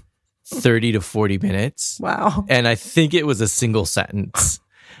 30 to 40 minutes. Wow. And I think it was a single sentence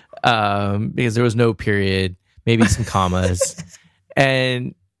because there was no period, maybe some commas.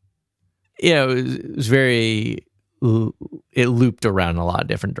 And it was very, it looped around a lot of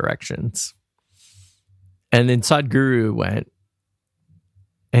different directions. And then Sadhguru went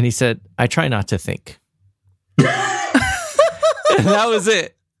and he said, I try not to think. And that was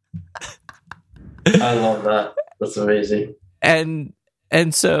it. I love that. That's amazing. And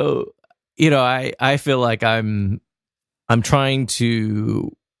so, I feel like I'm trying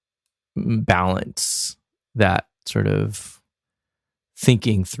to balance that sort of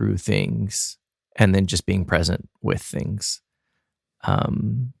thinking through things and then just being present with things.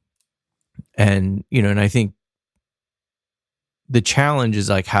 And I think the challenge is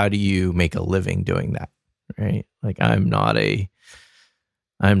like, how do you make a living doing that? Right? Like I'm not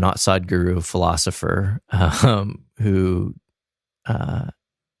Sadhguru philosopher, who,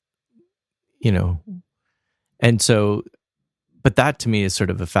 and so, but that to me is sort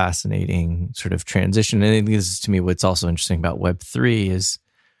of a fascinating sort of transition. And I think this is to me what's also interesting about Web3 is,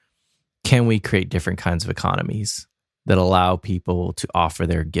 can we create different kinds of economies that allow people to offer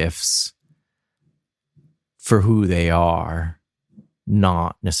their gifts for who they are,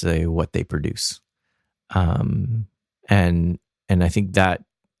 not necessarily what they produce? And I think that,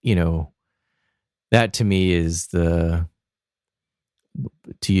 that to me is to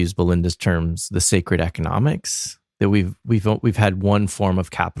use Belinda's terms, the sacred economics. That we've had one form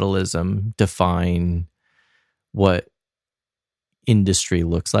of capitalism define what industry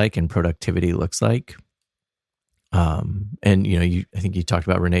looks like and productivity looks like. And I think you talked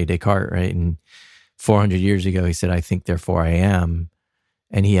about Rene Descartes, right? And 400 years ago, he said, "I think, therefore I am,"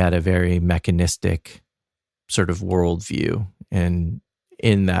 and he had a very mechanistic sort of worldview. And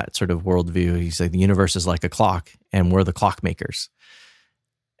in that sort of worldview, he's like, the universe is like a clock, and we're the clock makers.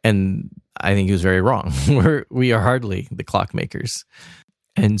 And I think he was very wrong. We are hardly the clock makers.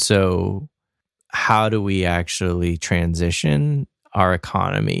 And so how do we actually transition our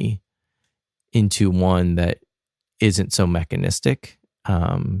economy into one that isn't so mechanistic,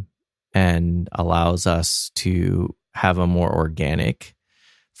 and allows us to have a more organic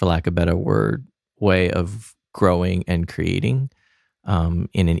for lack of a better word, way of growing and creating in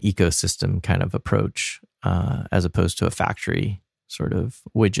an ecosystem kind of approach, as opposed to a factory sort of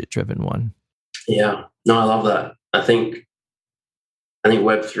widget-driven one. Yeah, no, I love that. I think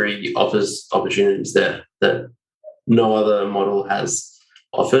Web3 offers opportunities there that no other model has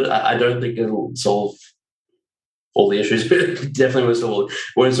offered. I don't think it'll solve all the issues. Definitely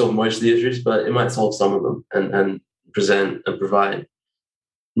won't solve most of the issues, but it might solve some of them and present and provide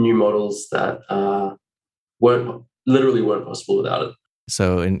new models that weren't possible without it.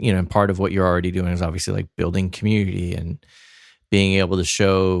 So, and part of what you're already doing is obviously like building community and being able to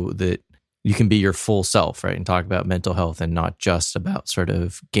show that you can be your full self, right? And talk about mental health and not just about sort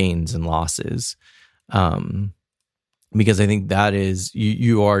of gains and losses. Because I think that is,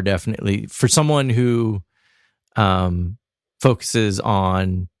 you are definitely, for someone who focuses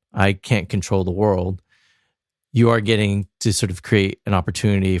on, I can't control the world, you are getting to sort of create an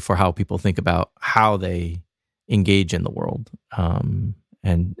opportunity for how people think about how they engage in the world.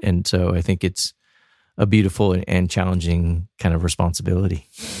 And so I think it's a beautiful and challenging kind of responsibility.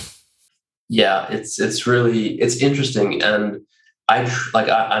 Yeah, it's really interesting, and I'm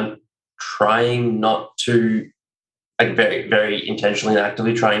trying not to, like, very very intentionally and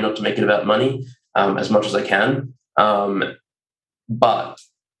actively trying not to make it about money as much as I can. But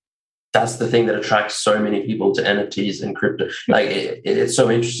that's the thing that attracts so many people to NFTs and crypto. Like it's so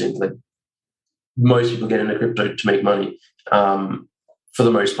interesting. Like most people get into crypto to make money. For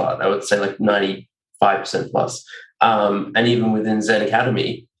the most part, I would say like 95% plus. And even within Zen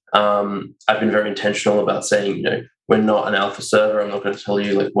Academy, I've been very intentional about saying, we're not an alpha server. I'm not going to tell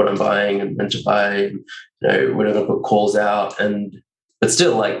you like what I'm buying and when to buy. We're not going to put calls out. But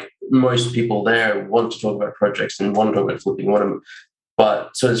still, like most people there want to talk about projects and want to talk about flipping.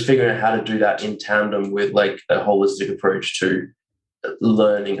 But so it's figuring out how to do that in tandem with like a holistic approach to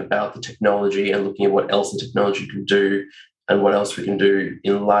learning about the technology and looking at what else the technology can do and what else we can do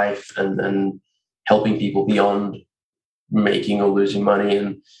in life and helping people beyond making or losing money.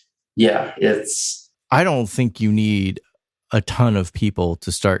 And yeah, I don't think you need a ton of people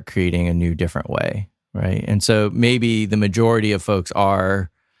to start creating a new, different way, right? And so maybe the majority of folks are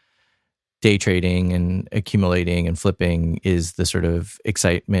day trading and accumulating and flipping is the sort of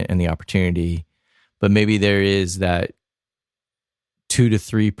excitement and the opportunity. But maybe there is that 2 to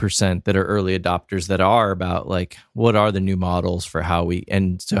 3% that are early adopters that are about like, what are the new models for how we,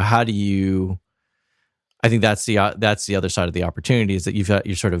 and so how do you, I think that's the other side of the opportunity, is that you've got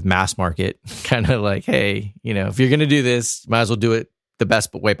your sort of mass market kind of like, hey, if you're going to do this, might as well do it the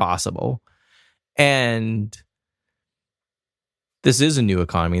best way possible. And this is a new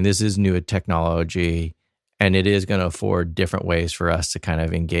economy, and this is new technology, and it is going to afford different ways for us to kind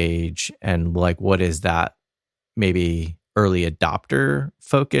of engage. And like, what is that maybe early adopter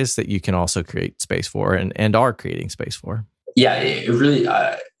focus that you can also create space for and are creating space for? Yeah, it really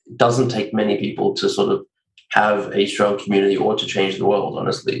doesn't take many people to sort of have a strong community or to change the world,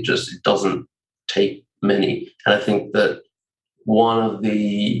 honestly. It doesn't take many. And I think that one of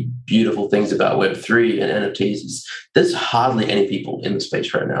the beautiful things about Web3 and NFTs is there's hardly any people in the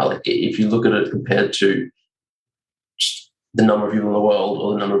space right now. Like if you look at it compared to the number of people in the world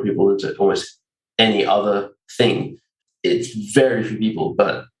or the number of people into almost any other thing, it's very few people.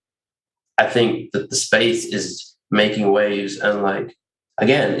 But I think that the space is making waves, and like,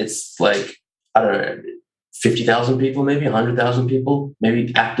 again, it's like, I don't know, 50,000 people, maybe 100,000 people,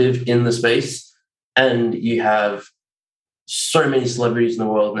 maybe active in the space. And you have so many celebrities in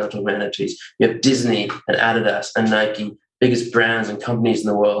the world now talking about NFTs. You have Disney and Adidas and Nike, biggest brands and companies in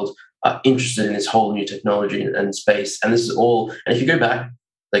the world are interested in this whole new technology and space. And this is all, and if you go back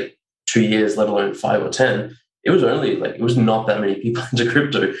like 2 years, let alone 5 or 10, it was not that many people into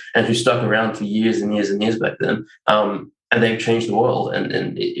crypto and who stuck around for years and years and years back then. And they've changed the world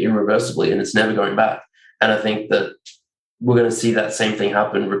and irreversibly, and it's never going back. And I think that we're going to see that same thing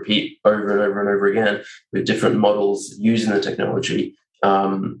happen, repeat over and over and over again with different models using the technology.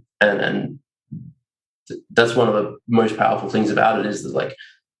 And that's one of the most powerful things about it, is that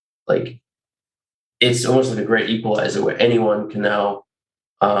like it's almost like a great equalizer where anyone can now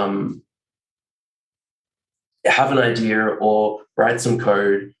have an idea or write some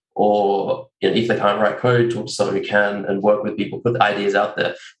code, or if they can't write code, talk to someone who can and work with people, put the ideas out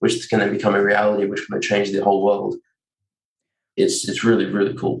there, which can then become a reality, which can change the whole world. It's really,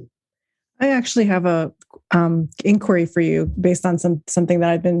 really cool. I actually have a inquiry for you based on something that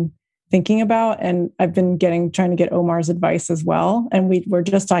I've been thinking about, and I've been trying to get Omar's advice as well. And we were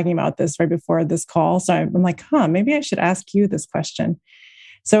just talking about this right before this call, so I'm like, maybe I should ask you this question.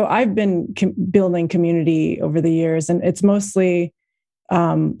 So I've been building community over the years, and it's mostly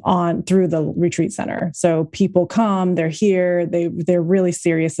on through the retreat center. So people come, they're here, they're really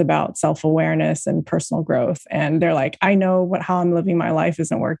serious about self-awareness and personal growth. And they're like, I know how I'm living my life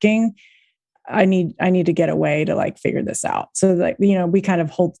isn't working. I need to get away to like figure this out. So like, we're kind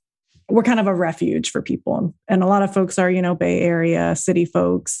of a refuge for people. And a lot of folks are, Bay Area city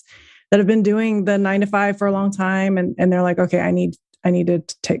folks that have been doing the 9 to 5 for a long time. And they're like, okay, I need to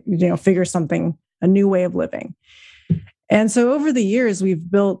take, figure something, a new way of living. And so over the years, we've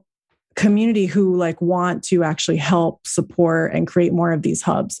built community who like want to actually help support and create more of these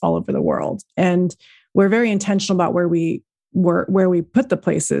hubs all over the world. And we're very intentional about where we put the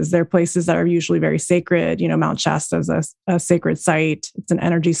places. They're places that are usually very sacred. Mount Shasta is a sacred site. It's an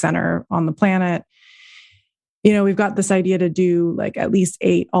energy center on the planet. We've got this idea to do like at least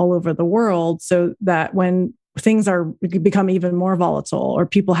 8 all over the world so that when things become even more volatile or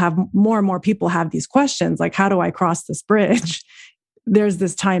more and more people have these questions, like, how do I cross this bridge? There's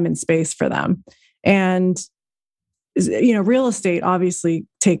this time and space for them. And, real estate obviously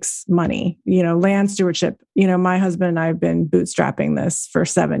takes money, land stewardship. My husband and I have been bootstrapping this for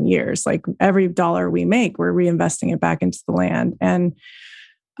 7 years. Like every dollar we make, we're reinvesting it back into the land. And,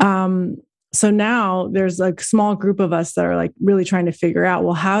 so now there's a small group of us that are like really trying to figure out,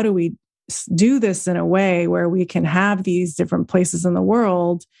 well, how do we do this in a way where we can have these different places in the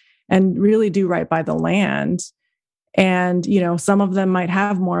world and really do right by the land. And, some of them might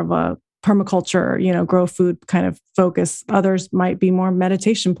have more of a permaculture, grow food kind of focus. Others might be more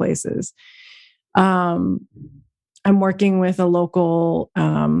meditation places. I'm working with a local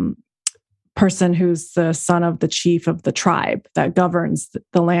person who's the son of the chief of the tribe that governs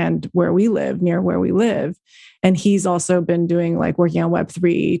the land near where we live. And he's also been doing like working on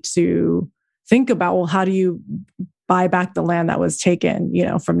Web3 to think about, well, how do you buy back the land that was taken,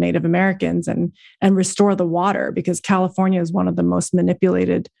 from Native Americans and restore the water? Because California is one of the most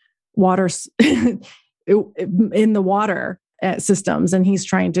manipulated waters in the water systems. And he's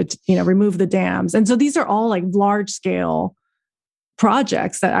trying to, remove the dams. And so these are all like large scale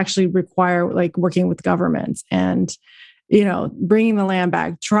projects that actually require like working with governments and, bringing the land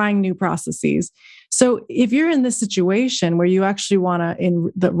back, trying new processes. So if you're in this situation where you actually want to,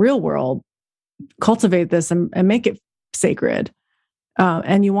 in the real world, cultivate this and make it sacred,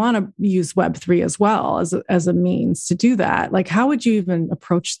 and you want to use Web3 as well as a means to do that, like how would you even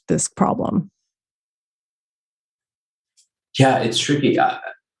approach this problem? Yeah, it's tricky,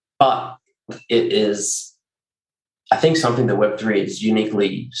 but it is, I think, something that Web3 is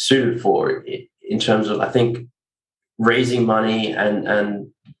uniquely suited for in terms of, I think, raising money and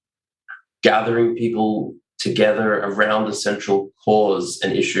gathering people together around a central cause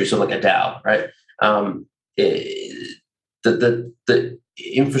and issue, so like a DAO, right? The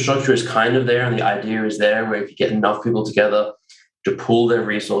infrastructure is kind of there and the idea is there, where if you get enough people together to pool their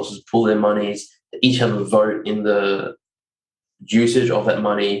resources, pool their monies, each have a vote in the usage of that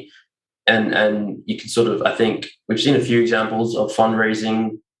money. And you can sort of, I think we've seen a few examples of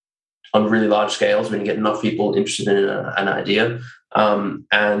fundraising on really large scales when you get enough people interested in an idea.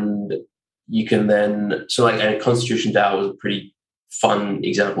 And you can then, so like a Constitution DAO was a pretty fun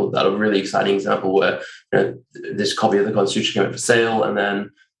example of that, a really exciting example where this copy of the Constitution came up for sale, and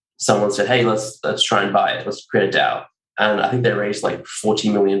then someone said, hey, let's try and buy it. Let's create a DAO. And I think they raised like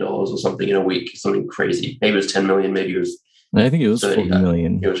 $40 million or something in a week, something crazy. Maybe it was 10 million, maybe it was I think it was 40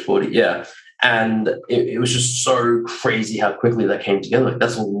 million. It was 40, yeah. And it was just so crazy how quickly that came together. Like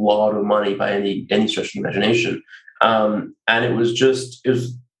that's a lot of money by any stretch of the imagination. And it was just to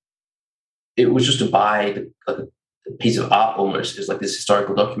buy a piece of art almost. It was like this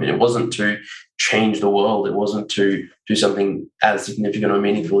historical document. It wasn't to change the world. It wasn't to do something as significant or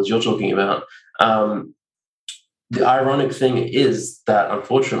meaningful as you're talking about. The ironic thing is that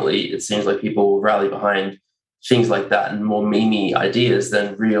unfortunately, it seems like people will rally behind things like that and more memey ideas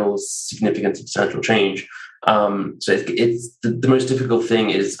than real significant substantial change. So it's the most difficult thing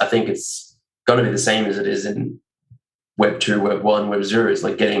is, I think it's going to be the same as it is in Web 2, Web 1, Web 0, is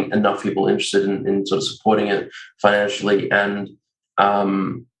like getting enough people interested in sort of supporting it financially and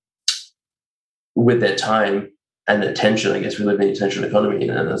with their time and attention. I guess we live in the attention economy,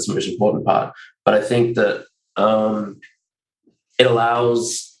 and that's the most important part. But I think that it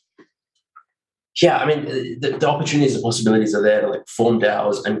allows, I mean, the opportunities and possibilities are there to like form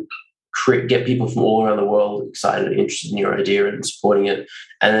DAOs and get people from all around the world excited and interested in your idea and supporting it.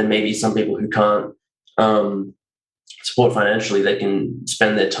 And then maybe some people who can't support financially, they can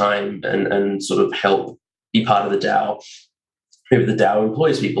spend their time and sort of help be part of the DAO. Maybe the DAO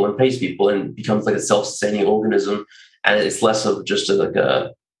employs people and pays people and becomes like a self-sustaining organism. And it's less of just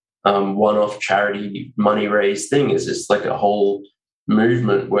a one-off charity money raised thing. It's just like a whole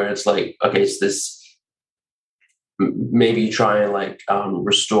movement where it's like, okay, it's this, maybe try and like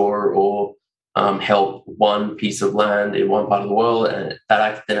restore or help one piece of land in one part of the world, and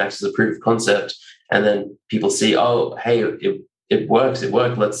that then acts as a proof of concept, and then people see, oh, hey, it works,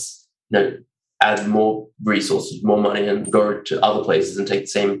 let's add more resources, more money, and go to other places and take the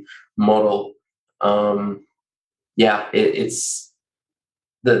same model. It's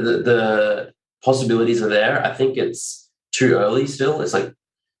the possibilities are there. I think it's too early still. It's like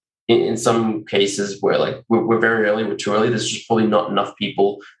in some cases where like we're very early, we're too early. There's just probably not enough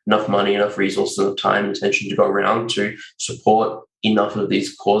people, enough money, enough resources, enough time and attention to go around to support enough of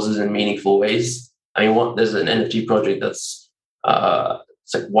these causes in meaningful ways. I mean, there's an NFT project that's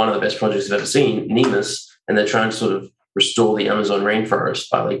it's like one of the best projects I've ever seen, Nemus, and they're trying to sort of restore the Amazon rainforest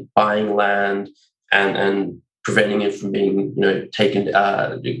by like buying land and preventing it from being taken,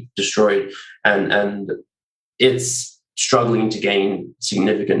 destroyed, and it's struggling to gain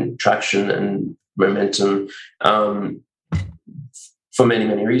significant traction and momentum for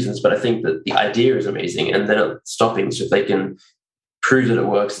many reasons. But I think that the idea is amazing, and they're not stopping. So if they can prove that it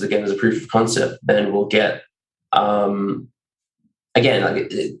works again as a proof of concept, then we'll get again, like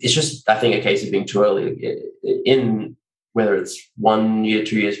it's just, I think, a case of being too early in whether it's 1 year,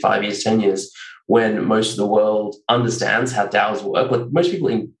 2 years, 5 years, 10 years, when most of the world understands how DAOs work. Like most people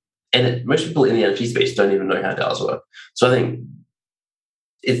in the NFT space don't even know how DAOs work. So I think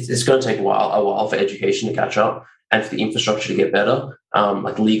it's going to take a while for education to catch up and for the infrastructure to get better.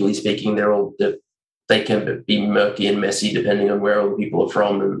 Like legally speaking, they can be murky and messy depending on where all the people are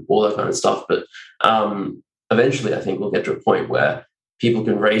from and all that kind of stuff. But eventually, I think we'll get to a point where people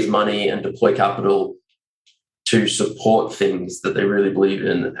can raise money and deploy capital to support things that they really believe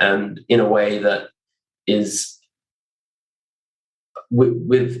in, and in a way that is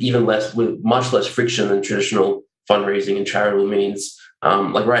with much less friction than traditional fundraising and charitable means.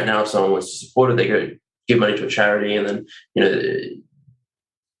 Like right now, if someone wants to support it, they go give money to a charity, and then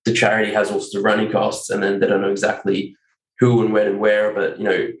the charity has also the running costs, and then they don't know exactly who and when and where. But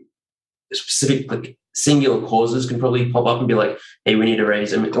specific like singular causes can probably pop up and be like, hey, we need to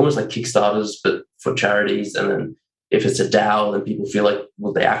raise, almost like Kickstarters, but for charities. And then if it's a DAO, then people feel like,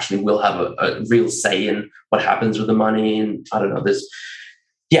 well, they actually will have a real say in what happens with the money. And I don't know,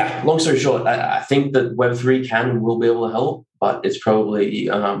 long story short, I think that Web3 can and will be able to help, but it's probably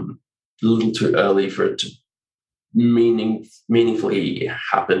a little too early for it to meaningfully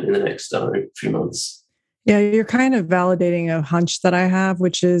happen in the next few months. Yeah, you're kind of validating a hunch that I have,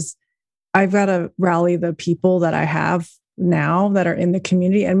 which is I've got to rally the people that I have now that are in the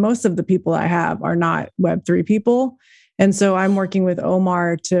community. And most of the people I have are not Web3 people. And so I'm working with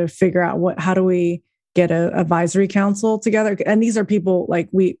Omar to figure out how do we get an advisory council together. And these are people like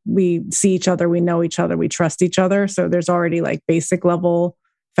we see each other, we know each other, we trust each other. So there's already like basic level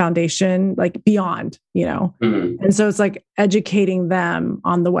foundation, like beyond, Mm-hmm. And so it's like educating them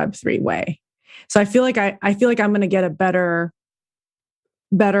on the Web3 way. So I feel like I'm going to get a better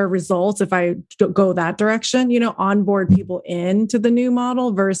results if I go that direction, onboard people into the new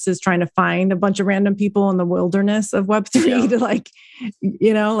model versus trying to find a bunch of random people in the wilderness of Web3 to like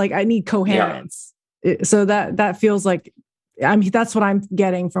I need coherence. Yeah. So that feels like, that's what I'm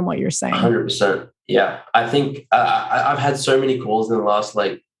getting from what you're saying. 100%. Yeah. I think I've had so many calls in the last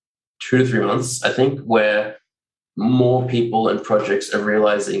like 2 to 3 months, I think, where more people and projects are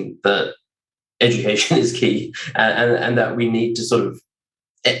realizing that education is key and that we need to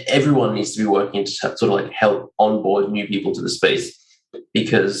everyone needs to be working to sort of like help onboard new people to the space,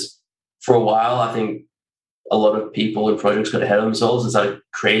 because for a while, I think a lot of people and projects got ahead of themselves and started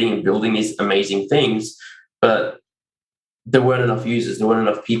creating and building these amazing things, but there weren't enough users, there weren't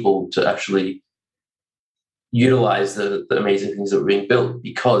enough people to actually utilize the amazing things that were being built,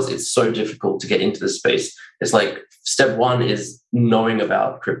 because it's so difficult to get into the space. It's like step 1 is knowing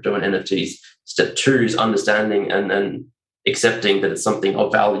about crypto and NFTs. Step 2 is understanding and accepting that it's something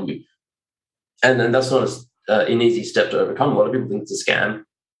of value. And then that's not an easy step to overcome. A lot of people think it's a scam,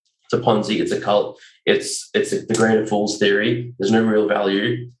 it's a Ponzi, it's a cult, it's the greater fool's theory. There's no real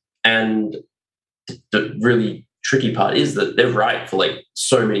value. And the really tricky part is that they're right for like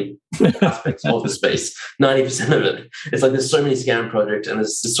so many aspects of the space. 90% of it. It's like there's so many scam projects, and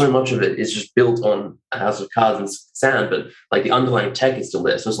there's so much of it is just built on a house of cards and sand, but like the underlying tech is still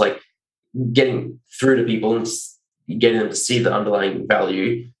there. So it's like getting through to people and getting them to see the underlying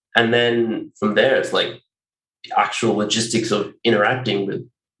value. And then from there, it's like the actual logistics of interacting with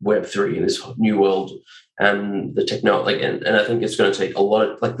Web3 in this new world and the technology. And I think it's going to take a lot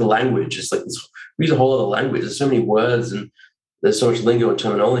of, like, the language is like this, we use a whole lot of language. There's so many words and there's so much lingo and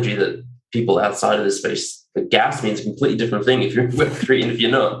terminology that people outside of this space But gas means a completely different thing if you're in Web3 and if you're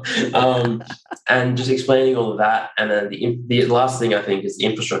not. And just explaining all of that. And then the last thing I think is the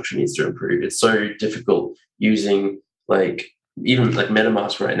infrastructure needs to improve. It's so difficult using even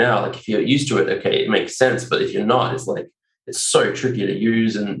MetaMask right now. Like if you're used to it, okay, it makes sense. But if you're not, it's so tricky to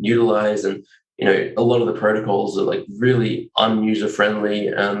use and utilize. And, a lot of the protocols are really unuser friendly.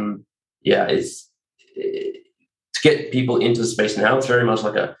 To get people into the space now, it's very much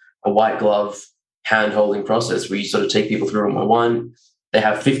like a white glove hand-holding process where you sort of take people through one by one. They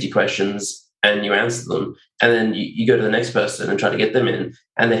have 50 questions and you answer them. And then you go to the next person and try to get them in,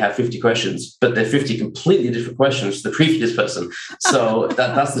 and they have 50 questions, but they're 50 completely different questions to the previous person. So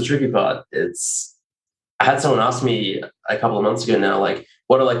that's the tricky part. I had someone ask me a couple of months ago now,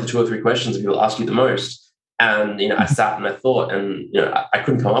 what are the 2 or 3 questions that people ask you the most? And, I sat and I thought, and, I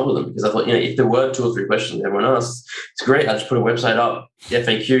couldn't come up with them because I thought, if there were 2 or 3 questions everyone asks, it's great. I just put a website up,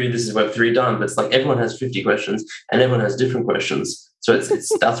 FAQ, this is Web3 done. But it's everyone has 50 questions and everyone has different questions. So that's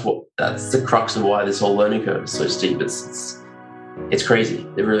the crux of why this whole learning curve is so steep. It's crazy.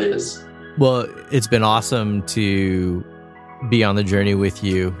 It really is. Well, it's been awesome to be on the journey with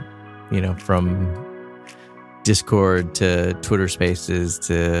you, from Discord to Twitter Spaces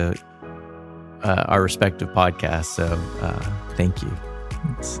to our respective podcasts. So thank you.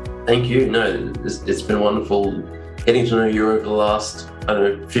 Thank you. No, it's been wonderful getting to know you over the last,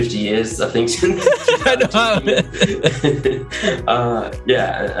 50 years, I think. And I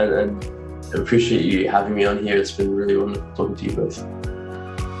appreciate you having me on here. It's been really wonderful talking to you both.